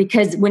down,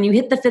 because when you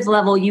hit the 5th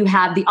level, you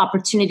have the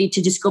opportunity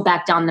to just go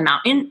back down the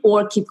mountain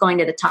or keep going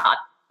to the top,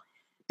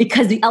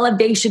 because the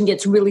elevation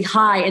gets really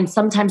high and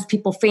sometimes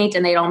people faint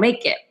and they don't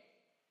make it.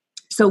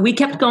 So we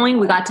kept going.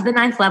 We got to the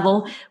 9th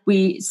level.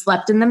 We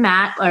slept in the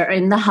mat or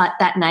in the hut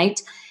that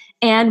night.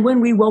 And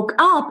when we woke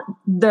up,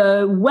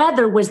 the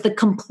weather was the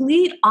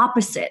complete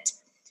opposite.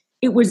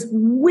 It was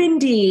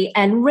windy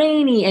and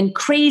rainy and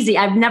crazy.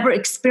 I've never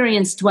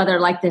experienced weather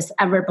like this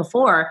ever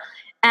before.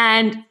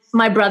 And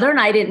my brother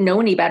and I didn't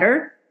know any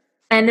better.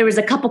 And there was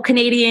a couple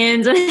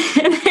Canadians and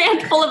a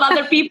handful of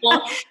other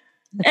people.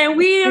 And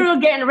we were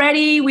getting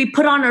ready. We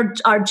put on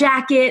our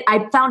jacket.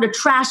 I found a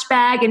trash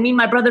bag, and me and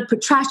my brother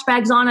put trash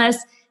bags on us.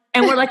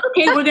 And we're like,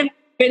 okay, we're going to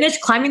finish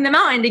climbing the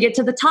mountain to get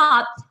to the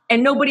top,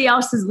 and nobody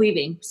else is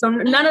leaving. So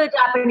none of the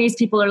Japanese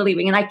people are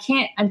leaving. And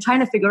I'm trying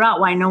to figure out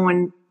why no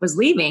one was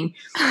leaving.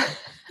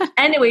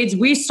 Anyways,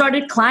 we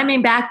started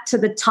climbing back to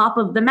the top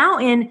of the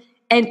mountain,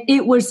 and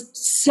it was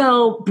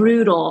so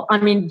brutal. I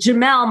mean,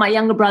 Jamel, my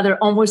younger brother,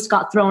 almost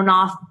got thrown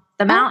off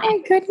the mountain. Oh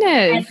my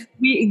goodness.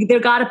 And there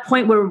got a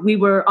point where we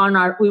were on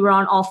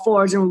all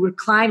fours and we were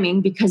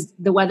climbing because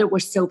the weather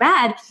was so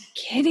bad.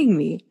 Kidding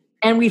me.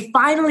 And we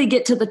finally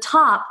get to the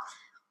top,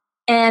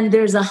 and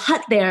there's a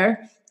hut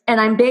there, and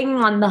I'm banging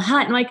on the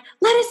hut. I'm like,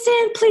 let us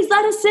in, please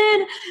let us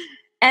in.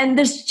 And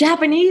this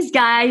Japanese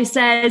guy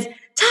says,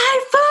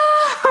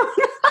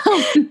 typhoon!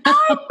 Typhoon!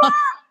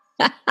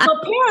 So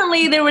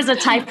apparently there was a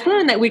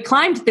typhoon that we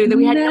climbed through that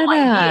we had no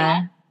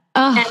idea.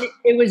 And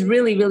it was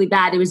really, really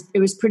bad. It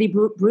was pretty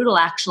brutal,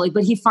 actually.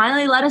 But he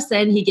finally let us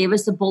in. He gave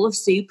us a bowl of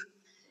soup,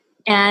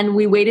 and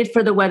we waited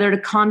for the weather to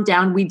calm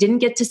down. We didn't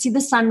get to see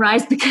the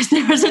sunrise because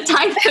there was a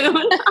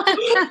typhoon.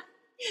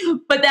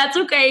 But that's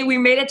okay. We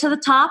made it to the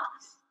top.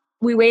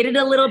 We waited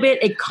a little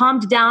bit. It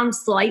calmed down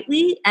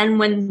slightly. And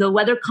when the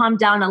weather calmed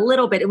down a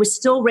little bit, it was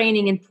still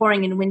raining and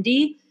pouring and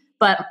windy.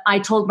 But I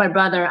told my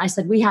brother, I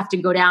said, we have to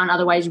go down.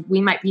 Otherwise,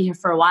 we might be here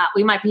for a while.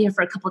 We might be here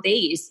for a couple of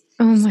days.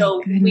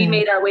 So we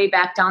made our way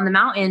back down the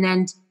mountain.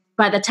 And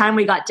by the time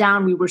we got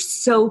down, we were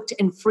soaked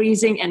and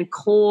freezing and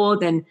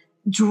cold and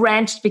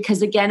drenched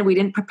because, again, we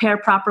didn't prepare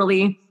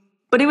properly.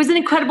 But it was an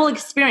incredible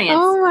experience.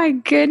 Oh, my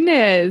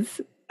goodness.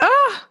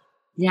 Oh,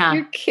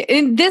 yeah.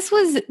 And this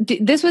was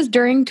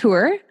during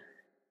tour?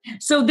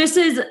 So this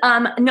is,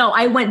 no,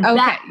 I went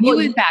back. You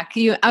went back.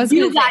 I was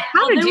going to say,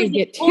 how did you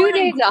get 2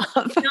 days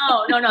off?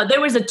 No.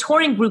 There was a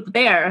touring group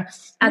there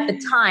at the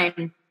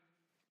time.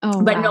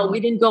 Oh, but wow. no,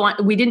 we didn't go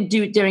on. We didn't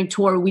do it during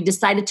tour. We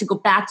decided to go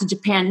back to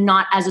Japan,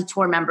 not as a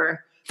tour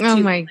member. Oh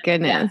my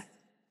goodness.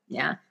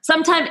 Yeah.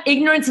 Sometimes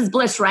ignorance is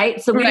bliss,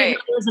 right? So we didn't know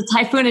there was a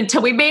typhoon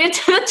until we made it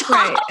to the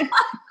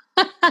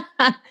top.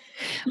 Right.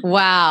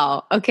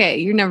 Wow. Okay.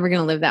 You're never going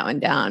to live that one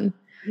down.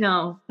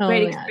 No.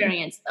 Great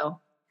experience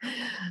though.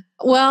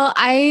 Well,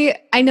 I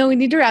know we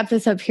need to wrap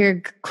this up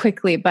here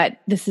quickly, but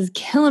this is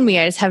killing me.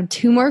 I just have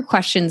 2 more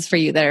questions for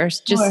you that are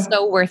just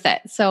so worth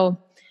it. So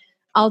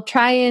I'll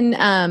try and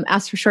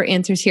ask for short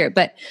answers here,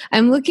 but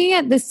I'm looking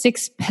at the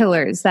 6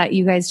 pillars that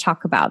you guys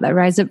talk about, that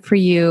Rise Up For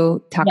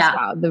You talks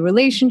about: the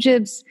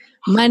relationships,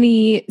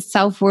 money,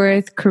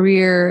 self-worth,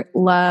 career,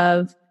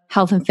 love,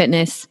 health, and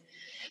fitness.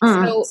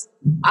 So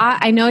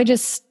I know I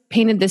just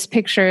painted this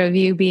picture of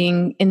you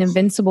being an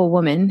invincible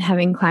woman,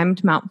 having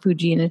climbed Mount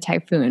Fuji in a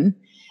typhoon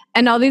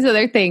and all these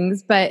other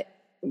things, but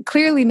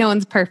clearly no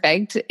one's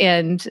perfect.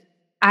 And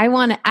I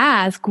want to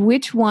ask,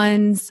 which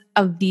ones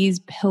of these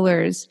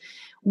pillars,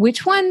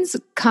 which ones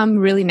come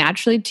really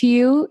naturally to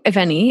you, if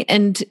any?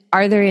 And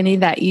are there any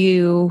that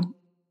you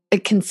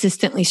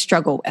consistently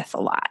struggle with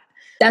a lot?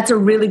 That's a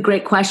really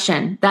great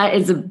question. That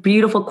is a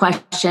beautiful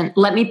question.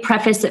 Let me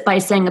preface it by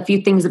saying a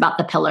few things about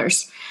the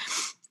pillars.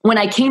 When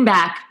I came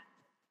back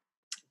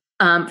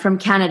from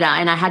Canada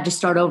and I had to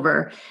start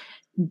over,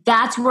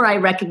 that's where I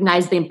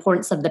recognized the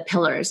importance of the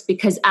pillars,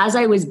 because as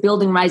I was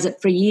building Rise Up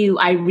For You,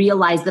 I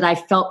realized that I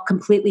felt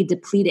completely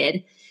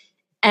depleted.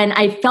 And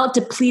I felt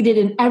depleted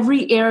in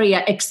every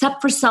area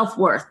except for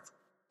self-worth,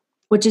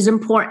 which is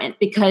important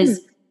because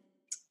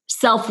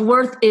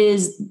self-worth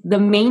is the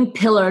main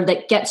pillar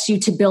that gets you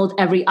to build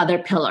every other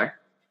pillar.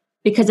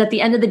 Because at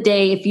the end of the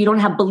day, if you don't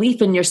have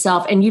belief in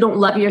yourself and you don't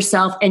love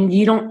yourself and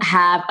you don't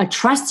have a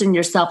trust in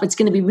yourself, it's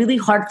going to be really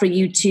hard for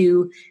you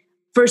to,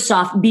 first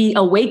off, be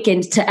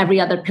awakened to every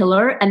other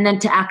pillar, and then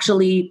to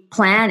actually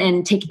plan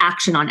and take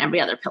action on every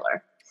other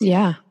pillar.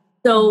 Yeah.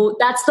 So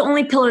that's the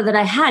only pillar that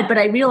I had, but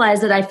I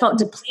realized that I felt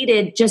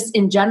depleted just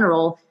in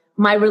general.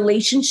 My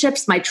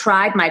relationships, my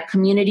tribe, my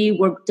community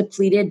were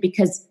depleted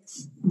because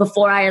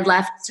before I had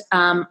left,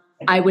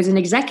 I was an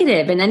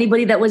executive, and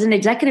anybody that was an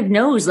executive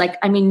knows,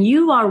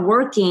 you are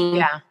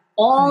working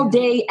all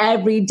day,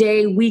 every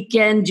day,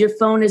 weekend, your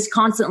phone is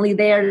constantly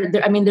there.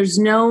 There's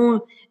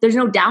no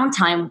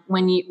downtime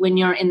when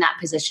you're in that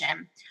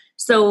position.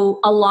 So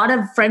a lot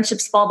of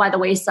friendships fall by the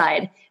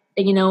wayside.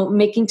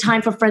 Making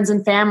time for friends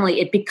and family,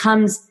 it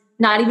becomes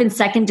not even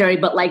secondary,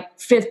 but like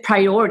 5th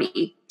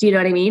priority. Do you know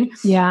what I mean?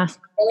 Yeah.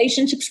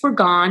 Relationships were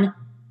gone.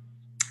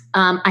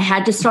 I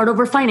had to start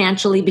over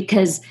financially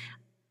because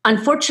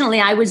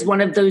unfortunately I was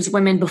one of those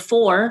women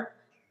before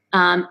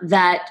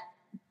that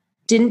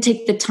didn't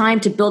take the time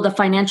to build a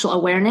financial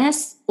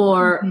awareness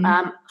or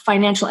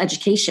financial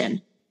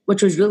education,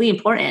 which was really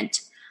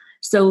important.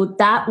 So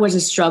that was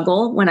a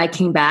struggle when I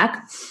came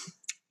back.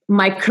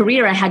 My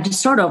career, I had to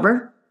start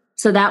over.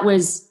 So that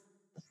was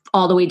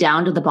all the way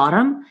down to the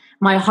bottom.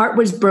 My heart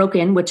was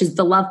broken, which is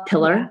the love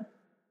pillar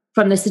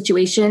from the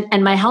situation.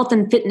 And my health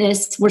and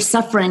fitness were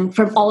suffering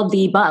from all of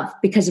the above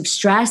because of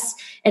stress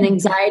and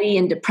anxiety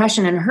and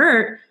depression and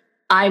hurt.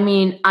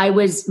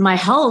 My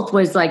health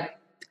was like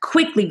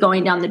quickly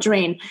going down the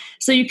drain.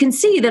 So you can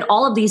see that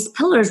all of these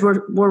pillars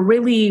were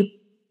really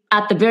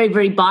at the very,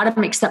 very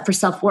bottom, except for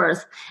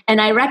self-worth.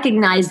 And I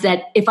recognized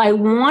that if I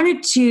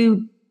wanted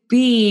to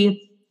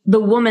be the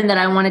woman that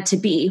I wanted to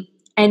be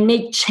and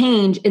make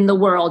change in the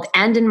world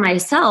and in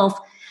myself,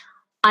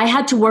 I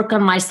had to work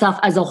on myself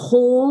as a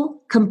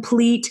whole,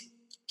 complete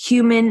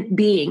human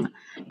being.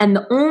 And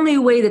the only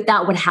way that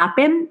that would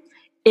happen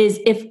is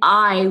if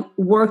I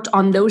worked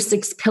on those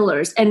 6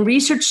 pillars. And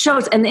research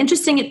shows, and the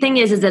interesting thing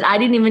is that I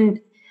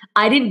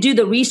didn't do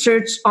the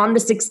research on the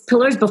 6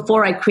 pillars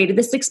before I created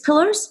the 6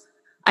 pillars.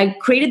 I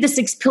created the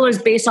 6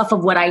 pillars based off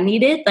of what I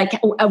needed, like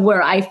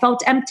where I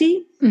felt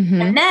empty.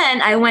 Mm-hmm. And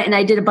then I went and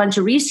I did a bunch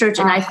of research,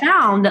 and I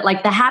found that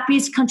like the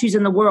happiest countries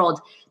in the world,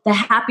 the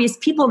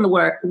happiest people in the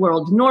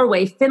world,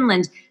 Norway,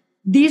 Finland,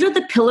 these are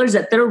the pillars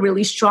that they're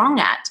really strong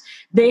at.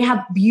 They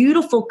have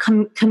beautiful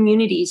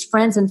communities,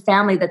 friends and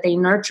family that they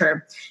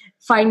nurture.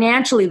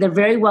 Financially, they're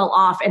very well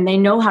off and they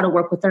know how to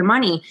work with their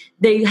money.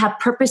 They have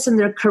purpose in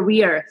their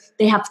career.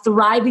 They have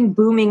thriving,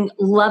 booming,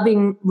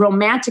 loving,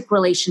 romantic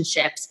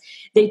relationships.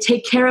 They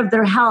take care of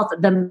their health,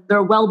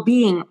 their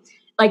well-being.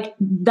 Like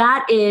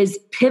that is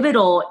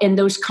pivotal in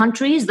those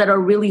countries that are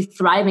really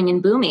thriving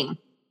and booming.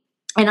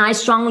 And I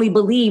strongly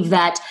believe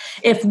that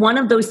if one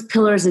of those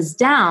pillars is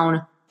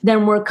down,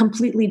 then we're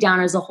completely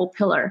down as a whole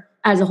pillar,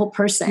 as a whole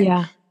person.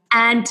 Yeah.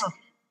 And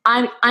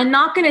I'm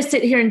not going to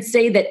sit here and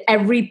say that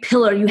every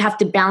pillar, you have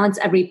to balance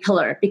every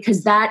pillar,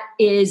 because that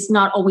is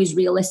not always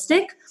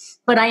realistic.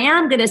 But I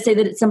am going to say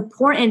that it's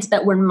important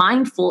that we're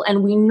mindful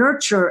and we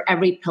nurture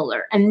every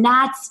pillar. And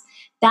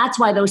that's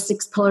why those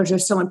 6 pillars are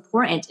so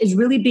important, is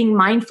really being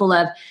mindful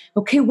of,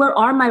 okay, where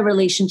are my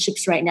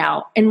relationships right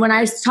now? And when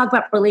I talk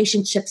about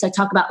relationships, I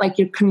talk about like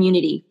your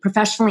community,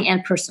 professionally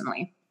and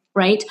personally,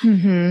 right?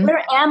 Mm-hmm.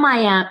 Where am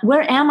I at?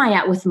 Where am I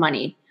at with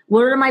money?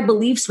 What are my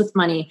beliefs with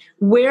money?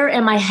 Where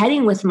am I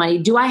heading with money?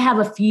 Do I have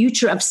a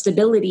future of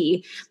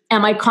stability?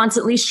 Am I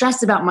constantly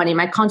stressed about money? Am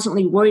I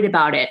constantly worried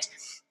about it?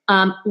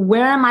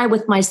 Where am I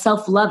with my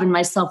self-love and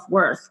my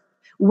self-worth?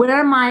 Where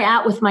am I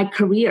at with my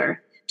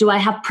career? Do I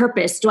have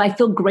purpose? Do I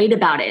feel great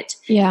about it?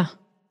 Yeah.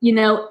 You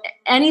know,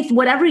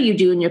 whatever you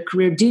do in your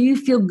career, do you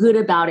feel good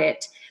about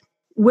it?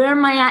 Where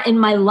am I at in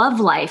my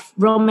love life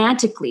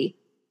romantically?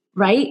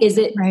 Right?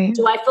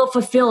 Do I feel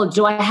fulfilled?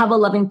 Do I have a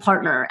loving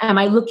partner? Am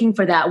I looking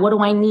for that? What do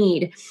I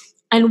need?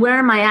 And where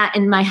am I at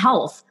in my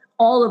health?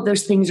 All of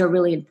those things are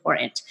really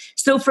important.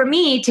 So for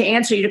me, to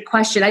answer your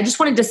question, I just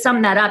wanted to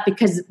sum that up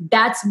because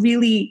that's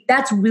really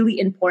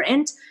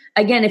important.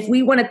 Again, if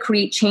we want to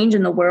create change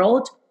in the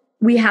world,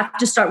 we have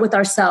to start with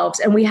ourselves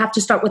and we have to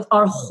start with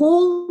our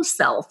whole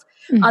self.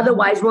 Mm-hmm.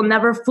 Otherwise, we'll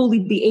never fully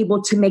be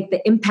able to make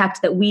the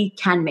impact that we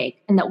can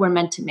make and that we're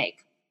meant to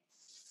make.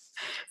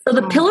 So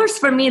the pillars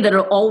for me that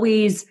are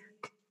always,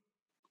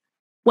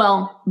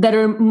 that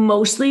are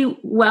mostly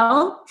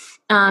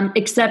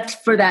except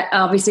for that,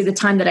 obviously the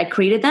time that I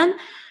created them.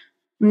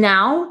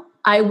 Now,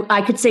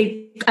 I could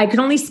say, I can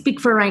only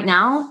speak for right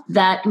now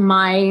that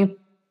my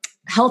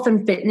health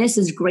and fitness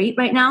is great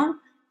right now.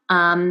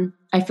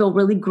 I feel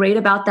really great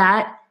about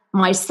that.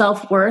 My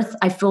self-worth,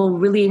 I feel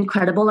really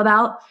incredible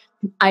about.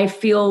 I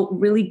feel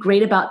really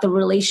great about the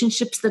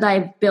relationships that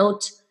I've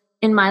built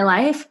in my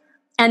life.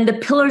 And the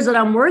pillars that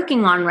I'm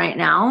working on right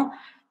now,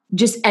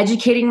 just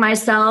educating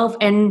myself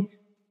and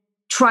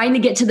trying to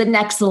get to the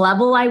next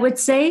level, I would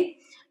say,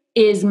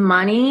 is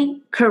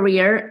money,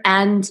 career,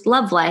 and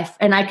love life.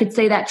 And I could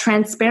say that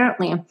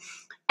transparently.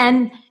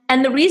 And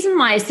the reason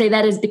why I say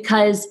that is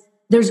because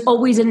there's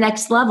always a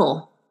next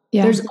level.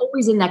 Yeah. There's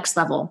always a next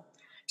level.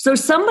 So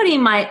somebody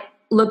might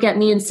look at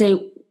me and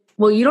say,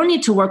 well, you don't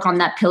need to work on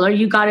that pillar.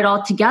 You got it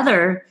all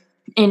together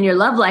in your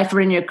love life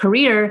or in your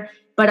career.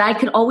 But I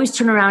could always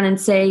turn around and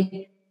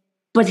say,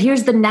 but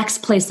here's the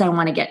next place I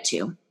want to get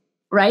to,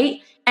 right?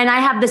 And I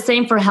have the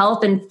same for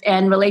health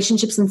and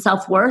relationships and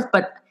self-worth,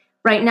 but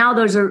right now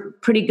those are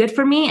pretty good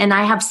for me. And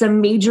I have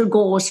some major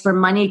goals for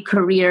money,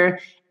 career,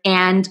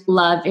 and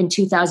love in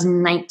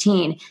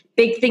 2019.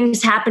 Big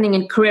things happening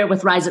in career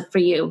with Rise Up For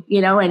You,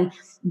 and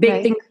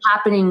big things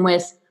happening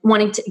with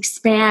wanting to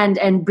expand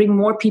and bring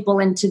more people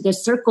into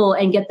this circle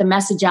and get the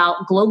message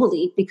out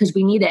globally because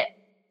we need it.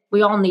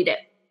 We all need it.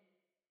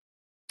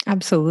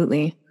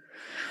 Absolutely.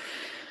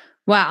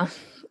 Wow.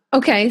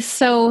 Okay.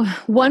 So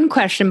one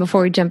question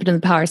before we jump into the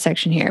power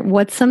section here.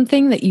 What's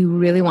something that you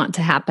really want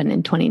to happen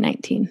in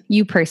 2019?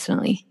 You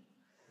personally?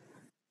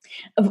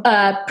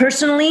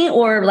 Personally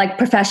or like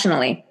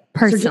professionally?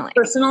 Personally.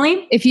 So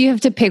personally? If you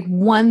have to pick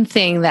one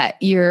thing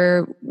that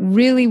you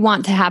really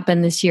want to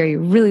happen this year, you're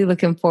really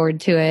looking forward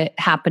to it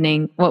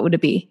happening, what would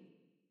it be?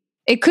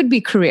 It could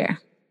be career.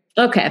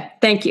 Okay.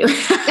 Thank you.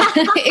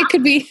 It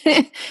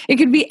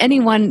could be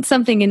anyone,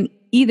 something in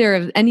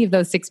any of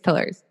those 6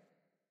 pillars.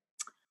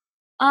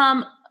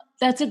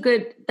 That's a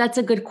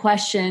good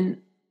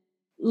question.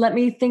 Let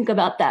me think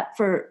about that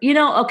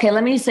okay,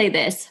 let me say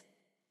this.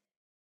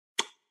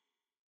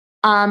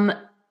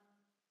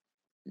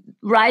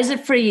 Rise Up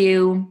For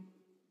You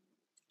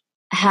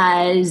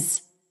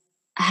has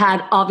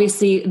had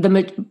obviously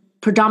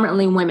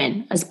predominantly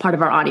women as part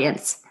of our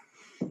audience.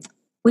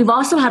 We've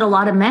also had a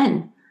lot of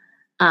men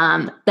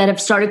that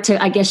have started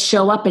to, I guess,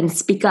 show up and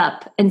speak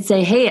up and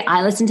say, hey,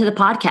 I listen to the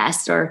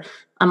podcast, or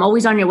I'm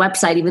always on your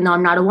website, even though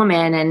I'm not a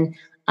woman. And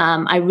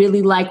I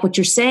really like what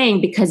you're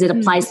saying because it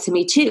applies to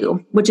me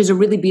too, which is a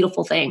really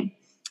beautiful thing.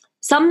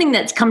 Something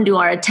that's come to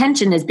our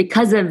attention is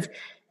because of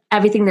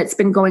everything that's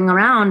been going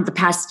around the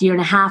past year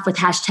and a half with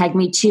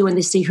 #MeToo and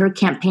the See Her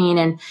campaign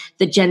and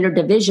the gender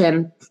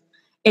division,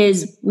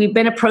 is we've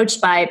been approached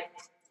by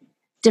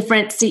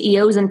different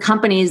CEOs and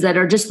companies that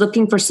are just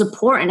looking for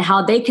support and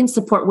how they can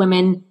support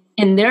women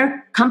in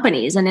their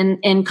companies and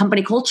in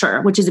company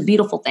culture, which is a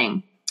beautiful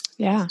thing.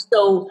 Yeah.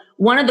 So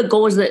one of the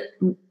goals that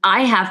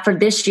I have for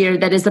this year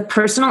that is a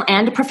personal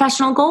and a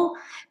professional goal,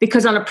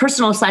 because on a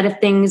personal side of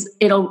things,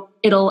 it'll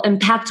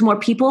impact more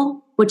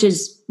people, which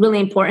is really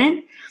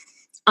important.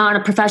 On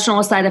a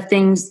professional side of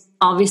things,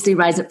 obviously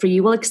Rise Up For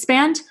You will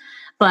expand.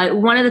 But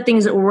one of the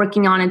things that we're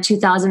working on in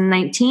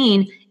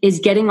 2019 is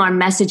getting our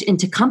message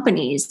into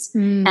companies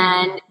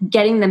and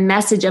getting the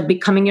message of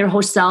becoming your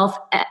whole self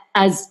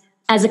as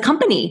a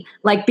company,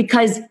 like,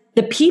 because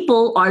the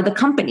people are the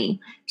company.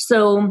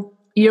 So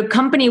your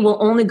company will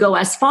only go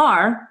as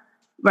far,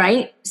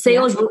 right?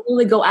 Sales will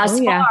only go as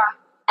far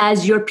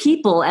as your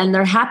people and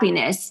their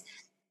happiness.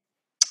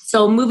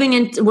 So moving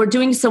into, we're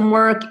doing some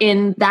work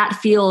in that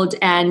field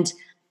and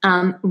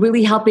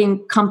really helping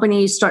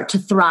companies start to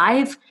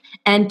thrive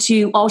and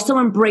to also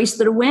embrace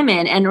their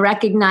women and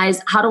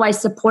recognize, how do I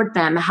support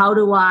them? How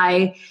do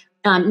I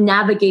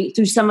navigate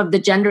through some of the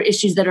gender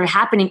issues that are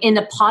happening in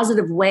a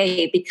positive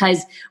way?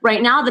 Because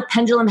right now the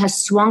pendulum has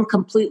swung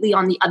completely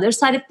on the other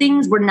side of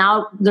things, where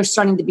now there's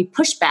starting to be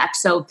pushback.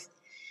 So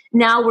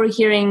now we're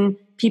hearing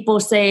people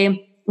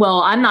say,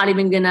 well, I'm not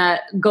even going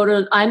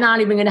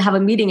to have a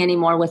meeting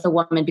anymore with a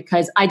woman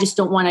because I just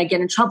don't want to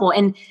get in trouble.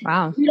 And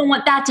we don't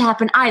want that to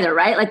happen either,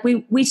 right? Like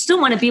we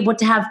still want to be able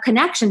to have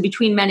connection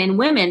between men and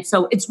women.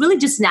 So it's really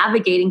just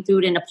navigating through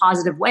it in a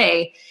positive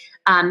way.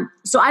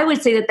 So I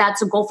would say that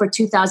that's a goal for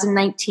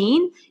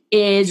 2019,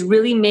 is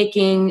really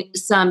making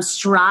some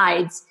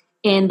strides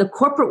in the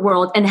corporate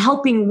world and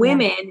helping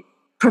women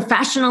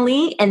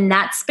professionally in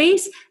that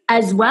space,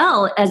 as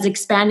well as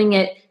expanding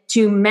it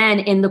to men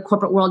in the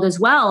corporate world as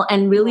well.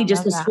 And really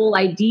just this whole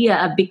idea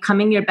of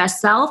becoming your best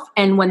self.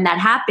 And when that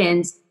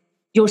happens,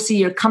 you'll see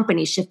your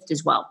company shift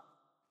as well.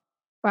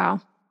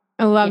 Wow.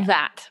 I love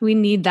that. We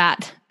need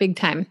that big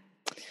time.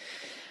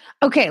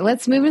 Okay,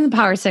 let's move into the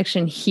power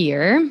section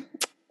here.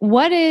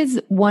 What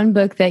is one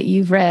book that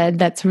you've read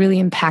that's really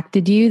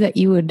impacted you that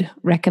you would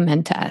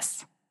recommend to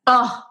us?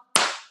 Oh,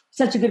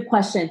 such a good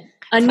question.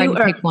 A New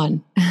Earth. Pick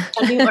one.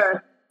 A New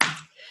Earth.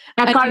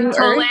 Eckhart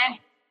Tolle.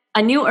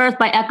 A New Earth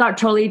by Eckhart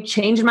Tolle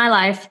changed my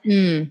life.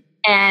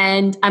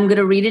 And I'm going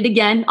to read it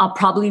again. I'll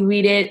probably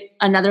read it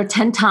another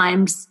 10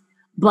 times,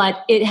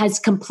 but it has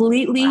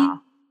completely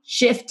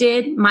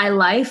shifted my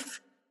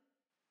life.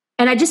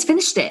 And I just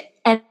finished it.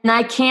 And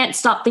I can't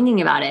stop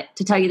thinking about it,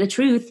 to tell you the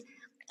truth.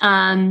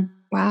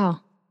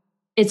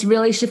 It's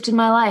really shifted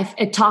my life.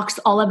 It talks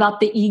all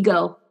about the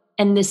ego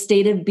and the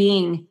state of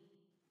being,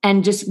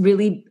 and just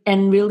really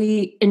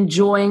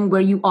enjoying where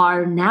you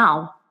are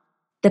now.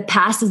 The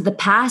past is the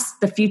past,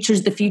 the future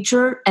is the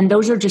future, and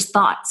those are just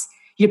thoughts.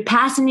 Your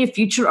past and your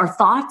future are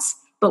thoughts,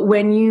 but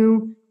when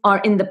you are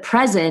in the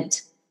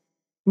present,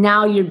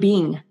 now you're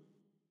being.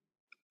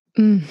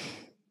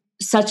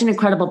 Such an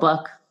incredible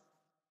book.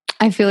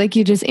 I feel like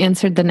you just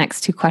answered the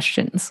next two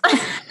questions.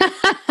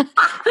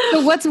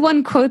 So what's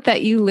one quote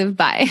that you live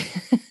by?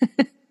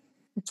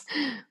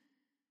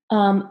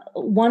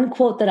 One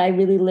quote that I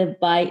really live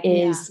by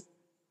is,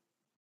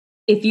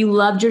 if you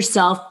loved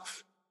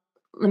yourself,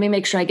 let me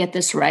make sure I get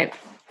this right,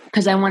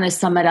 because I want to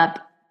sum it up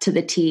to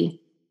the T.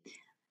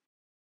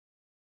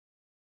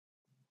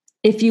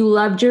 If you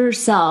loved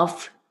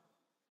yourself,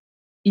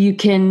 you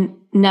can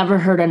never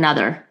hurt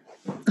another.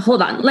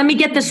 Hold on. Let me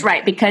get this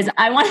right, because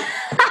I want...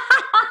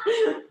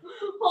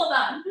 Hold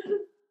on.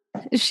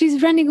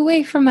 She's running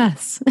away from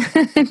us.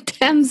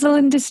 Damsel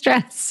in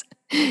distress.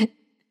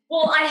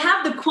 Well, I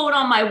have the quote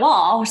on my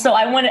wall, so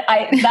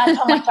that's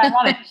how much I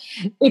want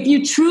it. If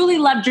you truly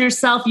loved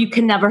yourself, you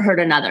can never hurt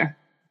another.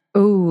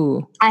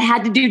 Ooh. I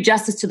had to do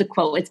justice to the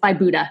quote. It's by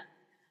Buddha.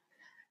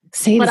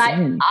 But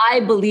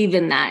I believe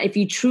in that. If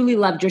you truly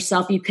loved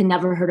yourself, you can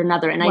never hurt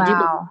another. And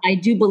I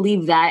do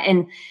believe that.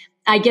 And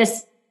I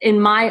guess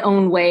in my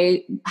own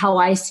way, how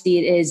I see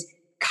it is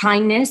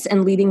kindness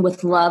and leading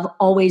with love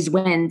always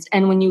wins.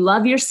 And when you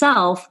love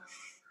yourself,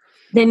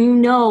 then you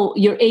know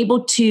you're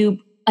able to,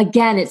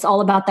 again, it's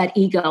all about that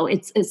ego.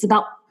 It's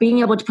about being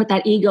able to put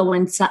that ego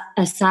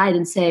aside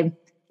and say,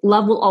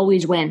 love will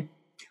always win.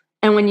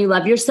 And when you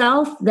love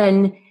yourself,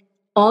 then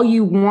all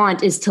you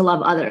want is to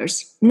love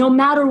others. No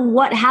matter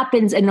what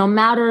happens and no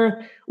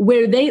matter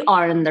where they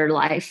are in their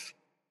life,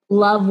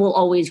 love will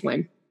always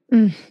win.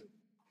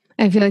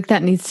 I feel like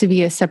that needs to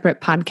be a separate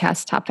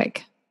podcast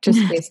topic, just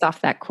based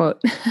off that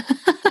quote.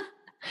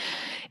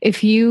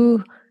 If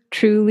you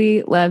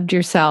truly loved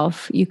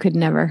yourself, you could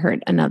never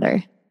hurt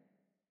another.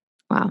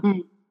 Wow.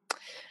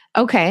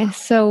 Okay.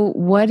 So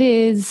what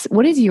is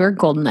your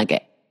gold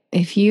nugget?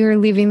 If you're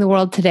leaving the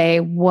world today,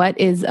 what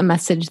is a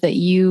message that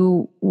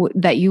you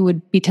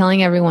would be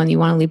telling everyone you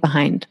want to leave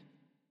behind?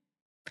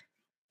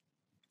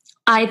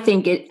 I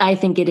think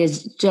it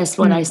is just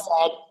what I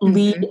said.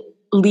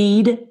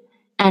 Lead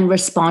and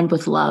respond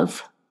with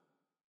love.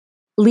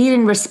 Lead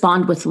and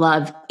respond with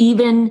love,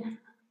 even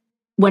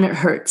when it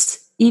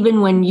hurts,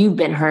 even when you've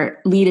been hurt.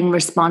 Lead and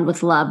respond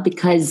with love,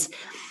 because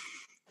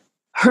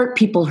hurt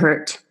people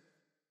hurt,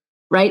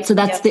 right? So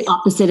that's the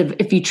opposite of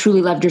if you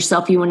truly loved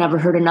yourself, you would never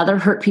hurt another.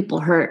 Hurt people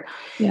hurt.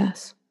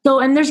 Yes. So,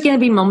 and there's going to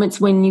be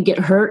moments when you get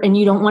hurt and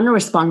you don't want to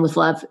respond with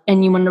love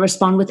and you want to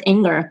respond with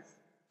anger.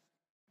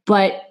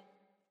 But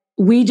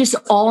we just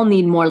all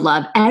need more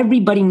love.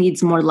 Everybody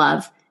needs more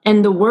love.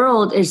 And the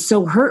world is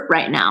so hurt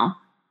right now.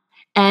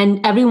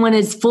 And everyone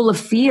is full of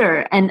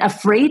fear and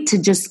afraid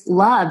to just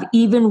love,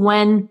 even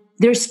when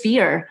there's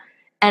fear.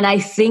 And I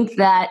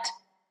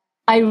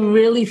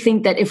really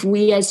think that if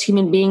we as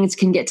human beings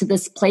can get to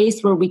this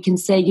place where we can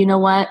say, you know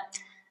what,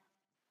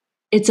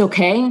 it's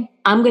okay.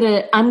 I'm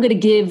going to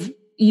give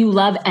you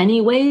love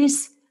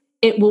anyways.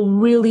 It will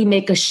really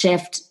make a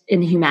shift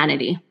in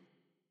humanity.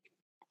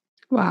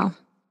 Wow.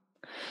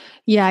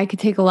 Yeah, I could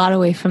take a lot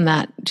away from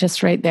that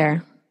just right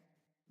there.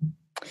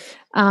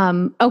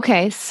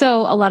 Okay,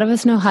 so a lot of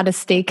us know how to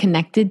stay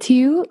connected to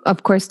you,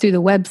 of course, through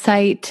the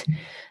website.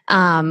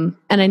 And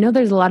I know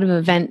there's a lot of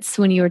events.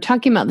 When you were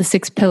talking about the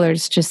 6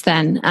 pillars just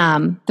then,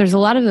 there's a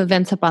lot of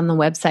events up on the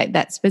website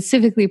that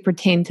specifically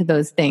pertain to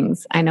those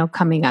things, I know,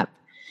 coming up.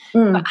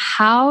 But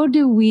how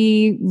do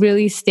we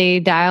really stay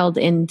dialed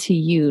into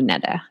you,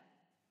 Netta?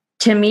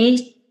 To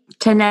me,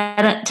 to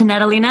Netalina. To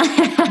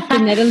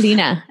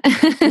Netalina.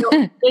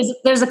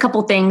 There's a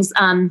couple things.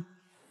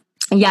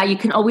 You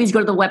can always go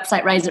to the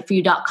website,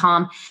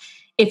 riseitforyou.com.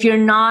 If you're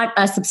not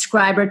a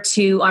subscriber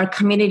to our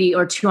community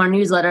or to our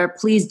newsletter,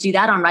 please do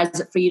that on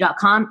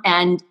riseitforyou.com,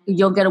 and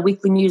you'll get a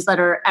weekly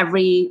newsletter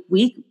every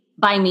week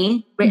by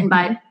me, written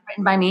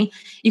by me.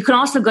 You can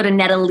also go to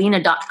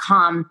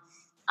netalina.com.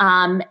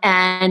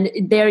 And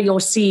there you'll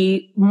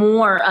see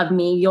more of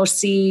me. You'll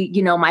see,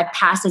 my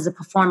past as a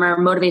performer,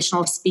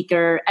 motivational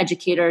speaker,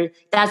 educator.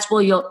 That's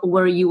where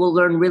you will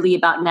learn really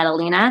about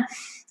Netalina.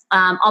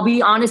 I'll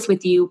be honest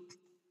with you.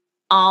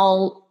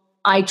 I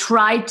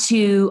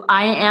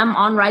am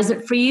on Rise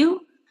It For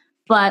You,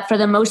 but for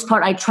the most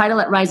part, I try to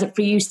let Rise It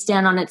For You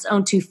stand on its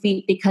own 2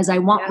 feet, because I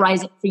want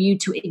Rise It For You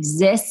to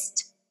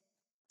exist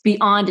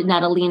beyond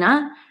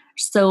Netalina.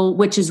 So,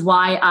 which is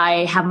why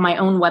I have my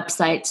own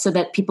website, so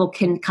that people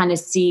can kind of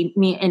see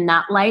me in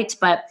that light.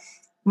 But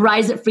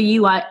Rise It For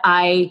You,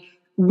 I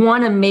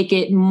want to make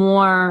it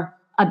more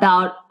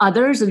about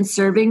others and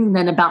serving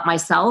than about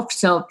myself.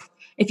 So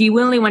if you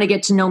really want to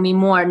get to know me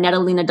more,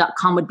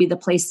 netalina.com would be the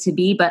place to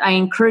be. But I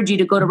encourage you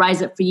to go to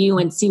Rise It For You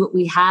and see what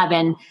we have,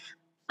 and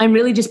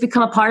really just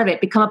become a part of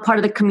it, become a part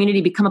of the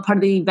community, become a part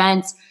of the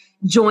events,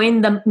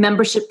 join the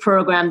membership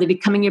program, the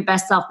Becoming Your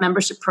Best Self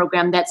membership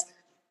program that's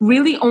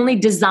really only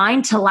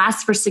designed to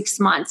last for 6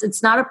 months.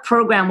 It's not a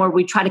program where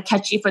we try to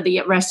catch you for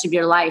the rest of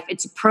your life.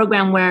 It's a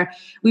program where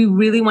we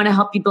really want to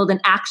help you build an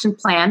action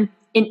plan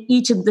in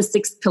each of the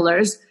 6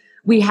 pillars.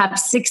 We have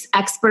 6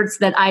 experts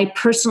that I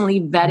personally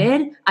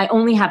vetted. I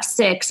only have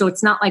 6, so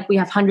it's not like we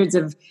have hundreds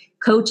of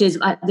coaches.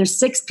 There's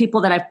 6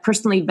 people that I've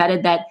personally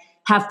vetted that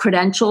have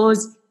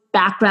credentials,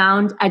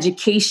 background,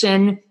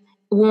 education,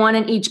 one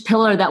in each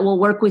pillar that will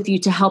work with you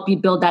to help you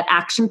build that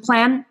action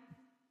plan.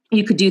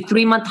 You could do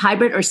 3-month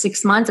hybrid or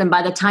 6 months. And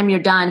by the time you're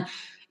done,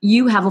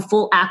 you have a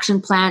full action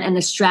plan and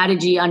a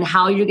strategy on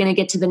how you're going to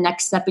get to the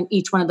next step in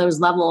each one of those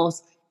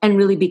levels and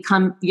really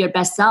become your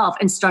best self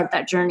and start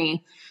that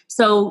journey.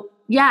 So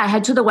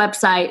head to the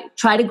website,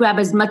 try to grab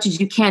as much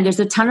as you can. There's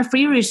a ton of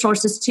free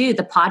resources too,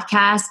 the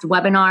podcast,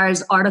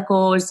 webinars,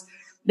 articles.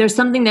 There's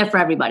something there for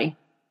everybody.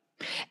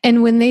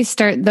 And when they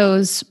start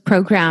those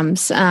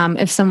programs,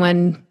 if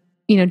someone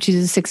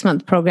chooses a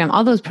 6-month program,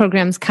 all those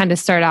programs kind of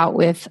start out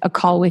with a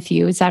call with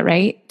you. Is that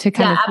right? To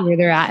kind of see where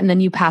they're at, and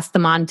then you pass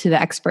them on to the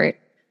expert.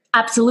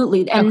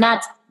 Absolutely. And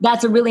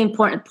that's a really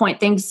important point.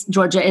 Thanks,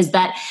 Georgia, is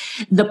that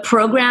the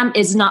program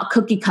is not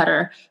cookie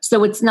cutter.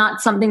 So it's not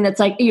something that's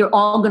like, you're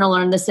all going to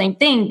learn the same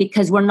thing,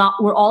 because we're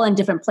all in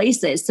different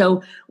places.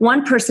 So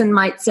one person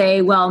might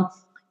say, well,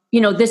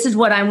 this is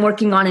what I'm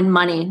working on in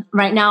money.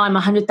 Right now, I'm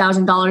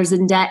 $100,000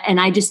 in debt,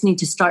 and I just need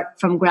to start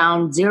from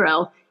ground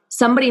zero.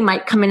 Somebody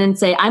might come in and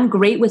say, I'm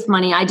great with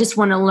money. I just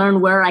want to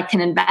learn where I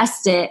can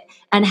invest it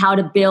and how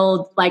to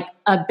build like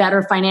a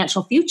better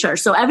financial future.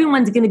 So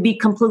everyone's going to be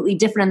completely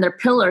different in their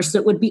pillars. So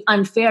it would be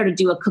unfair to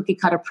do a cookie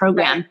cutter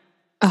program.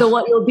 So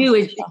what you'll do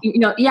is,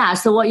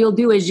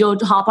 you'll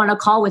hop on a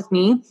call with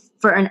me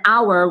for an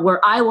hour where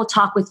I will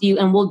talk with you,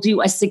 and we'll do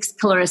a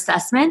 6-pillar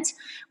assessment.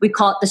 We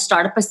call it the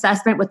startup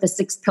assessment with the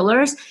 6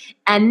 pillars.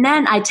 And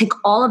then I take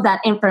all of that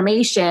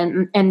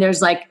information, and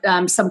there's like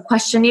some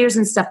questionnaires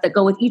and stuff that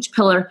go with each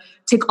pillar,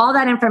 take all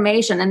that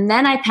information, and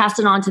then I pass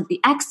it on to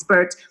the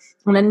expert.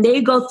 And then they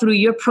go through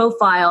your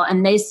profile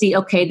and they see,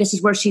 okay, this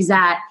is where she's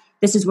at,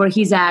 this is where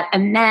he's at.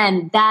 And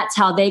then that's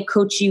how they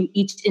coach you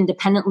each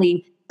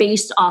independently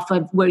based off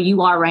of where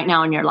you are right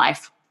now in your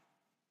life.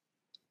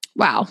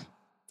 Wow.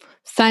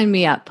 Sign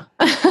me up.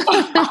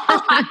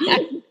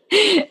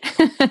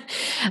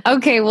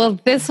 Okay, well,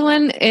 this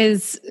one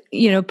is,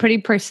 pretty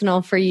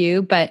personal for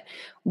you, but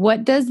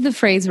what does the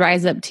phrase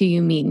rise up to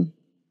you mean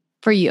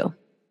for you?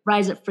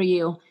 Rise up for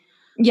you.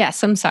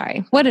 Yes, I'm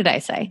sorry. What did I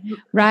say?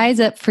 Rise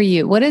up for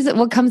you. What is it?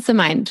 What comes to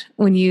mind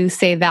when you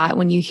say that,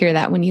 when you hear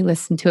that, when you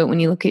listen to it, when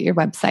you look at your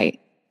website?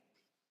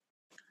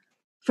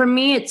 For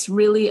me, it's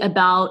really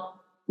about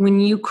when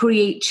you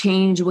create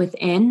change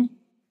within,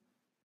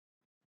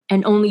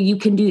 and only you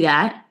can do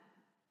that.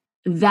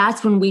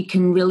 That's when we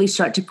can really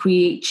start to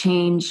create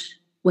change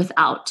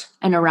without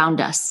and around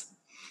us.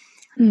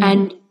 Mm-hmm.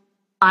 And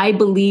I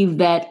believe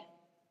that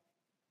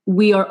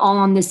we are all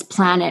on this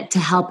planet to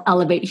help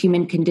elevate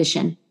human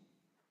condition.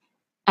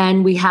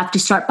 And we have to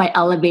start by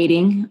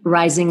elevating,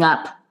 rising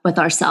up with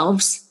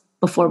ourselves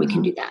before we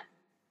can do that.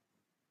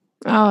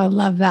 Oh, I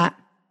love that.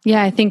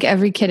 Yeah, I think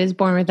every kid is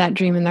born with that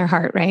dream in their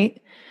heart,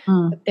 right?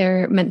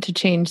 They're meant to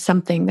change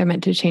something. They're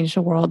meant to change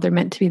the world. They're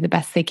meant to be the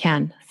best they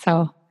can.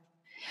 So,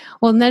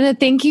 well, Neda,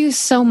 thank you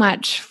so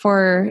much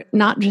for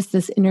not just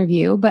this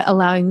interview, but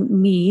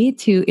allowing me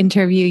to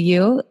interview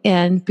you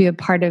and be a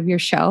part of your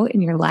show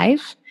in your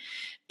life.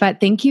 But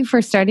thank you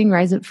for starting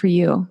Rise Up For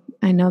You.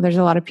 I know there's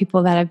a lot of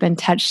people that have been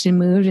touched and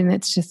moved, and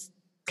it's just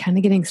kind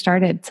of getting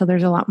started. So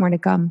there's a lot more to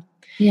come.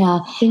 Yeah.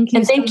 Thank you.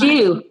 And thank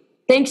you.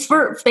 Thanks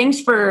for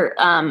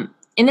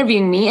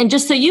interviewing me. And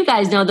just so you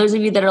guys know, those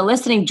of you that are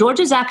listening,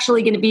 Georgia's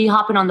actually going to be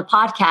hopping on the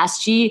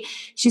podcast.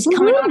 She's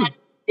coming on.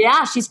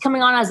 She's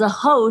coming on as a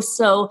host.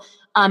 So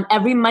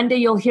every Monday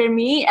you'll hear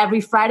me. Every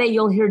Friday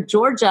you'll hear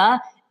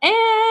Georgia.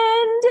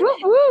 And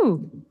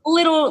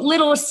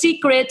little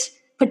secret,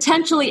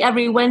 potentially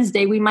every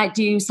Wednesday we might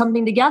do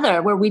something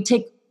together where we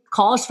take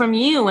calls from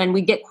you and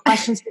we get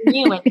questions from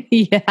you and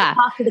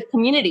talk to the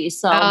community.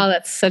 So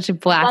that's such a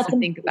blast to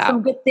think about.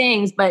 Some good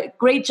things, but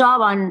great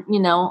job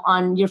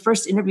on your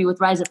first interview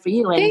with Rise Up For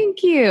You. And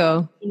thank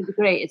you. It'll be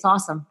great. It's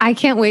awesome. I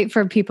can't wait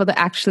for people to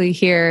actually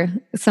hear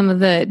some of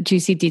the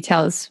juicy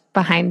details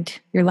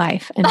behind your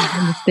life and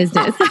this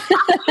business.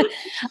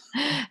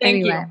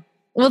 Thank you.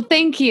 Well,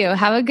 thank you.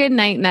 Have a good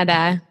night,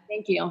 Neda.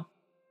 Thank you.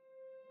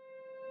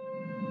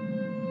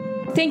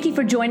 Thank you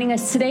for joining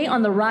us today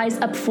on the Rise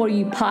Up For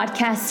You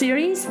podcast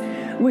series.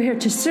 We're here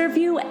to serve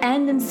you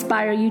and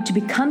inspire you to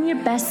become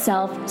your best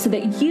self so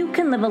that you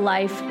can live a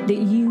life that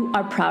you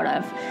are proud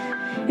of.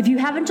 If you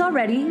haven't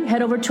already,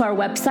 head over to our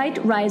website,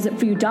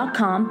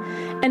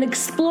 riseupforyou.com, and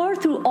explore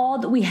through all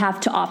that we have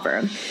to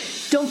offer.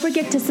 Don't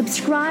forget to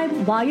subscribe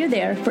while you're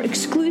there for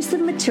exclusive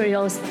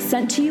materials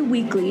sent to you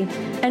weekly,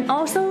 and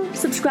also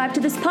subscribe to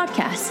this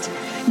podcast.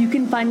 You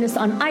can find us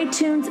on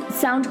iTunes,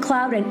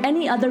 SoundCloud, and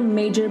any other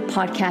major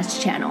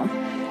podcast channel.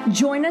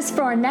 Join us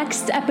for our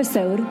next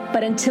episode,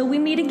 but until we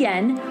meet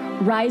again,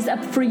 rise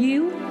up for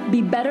you,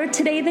 be better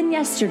today than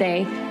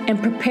yesterday,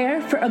 and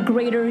prepare for a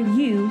greater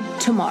you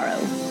tomorrow.